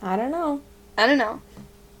what? I don't know.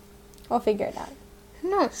 We'll figure it out.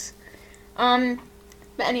 Who knows? But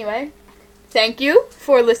anyway, thank you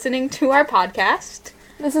for listening to our podcast.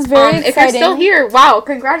 This is very exciting. If you're still here, wow,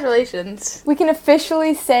 congratulations. We can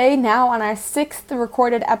officially say now on our 6th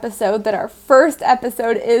recorded episode that our first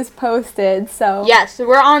episode is posted, so... Yes,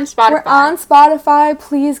 we're on Spotify.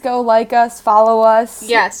 Please go like us, follow us.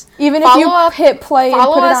 Yes. Even if you hit play and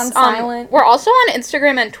put it on silent. We're also on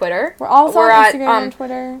Instagram and Twitter. We're Instagram and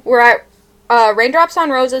Twitter. We're at Raindrops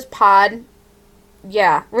on Roses Pod.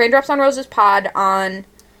 Yeah, Raindrops on Roses Pod on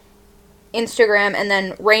Instagram, and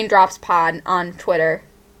then Raindrops Pod on Twitter.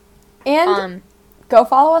 And go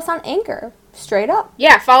follow us on Anchor, straight up.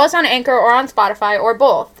 Yeah, follow us on Anchor or on Spotify or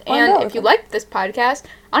both. If you like this podcast,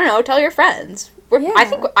 I don't know, tell your friends.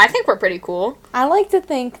 I think we're pretty cool. I like to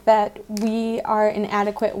think that we are an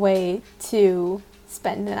adequate way to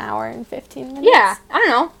spend an hour and 15 minutes. Yeah, I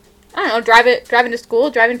don't know, driving to school,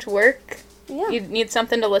 driving to work. Yeah. You need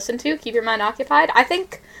something to listen to, keep your mind occupied. I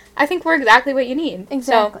think we're exactly what you need.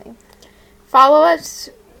 Exactly. So, follow us,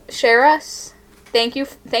 share us. Thank you,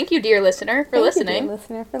 dear listener, for listening.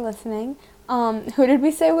 Who did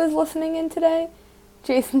we say was listening in today?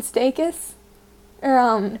 Jason Stakis?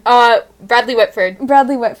 Or, Bradley Whitford.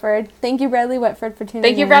 Bradley Whitford. Thank you, Bradley Whitford, for tuning in.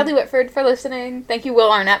 Thank you, Bradley Whitford, for listening. Thank you,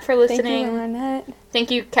 Will Arnett, for listening. Thank you, Will Arnett.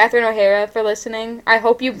 Thank you, Catherine O'Hara, for listening. I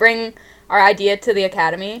hope you bring our idea to the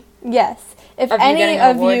Academy. Yes. If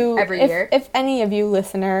any of you,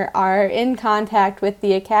 listener, are in contact with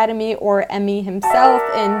the Academy or Emmy himself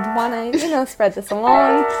and want to, spread this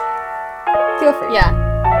along, feel free. Yeah.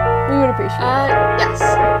 We would appreciate it. Yes.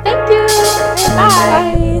 Thank you.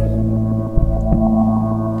 Bye.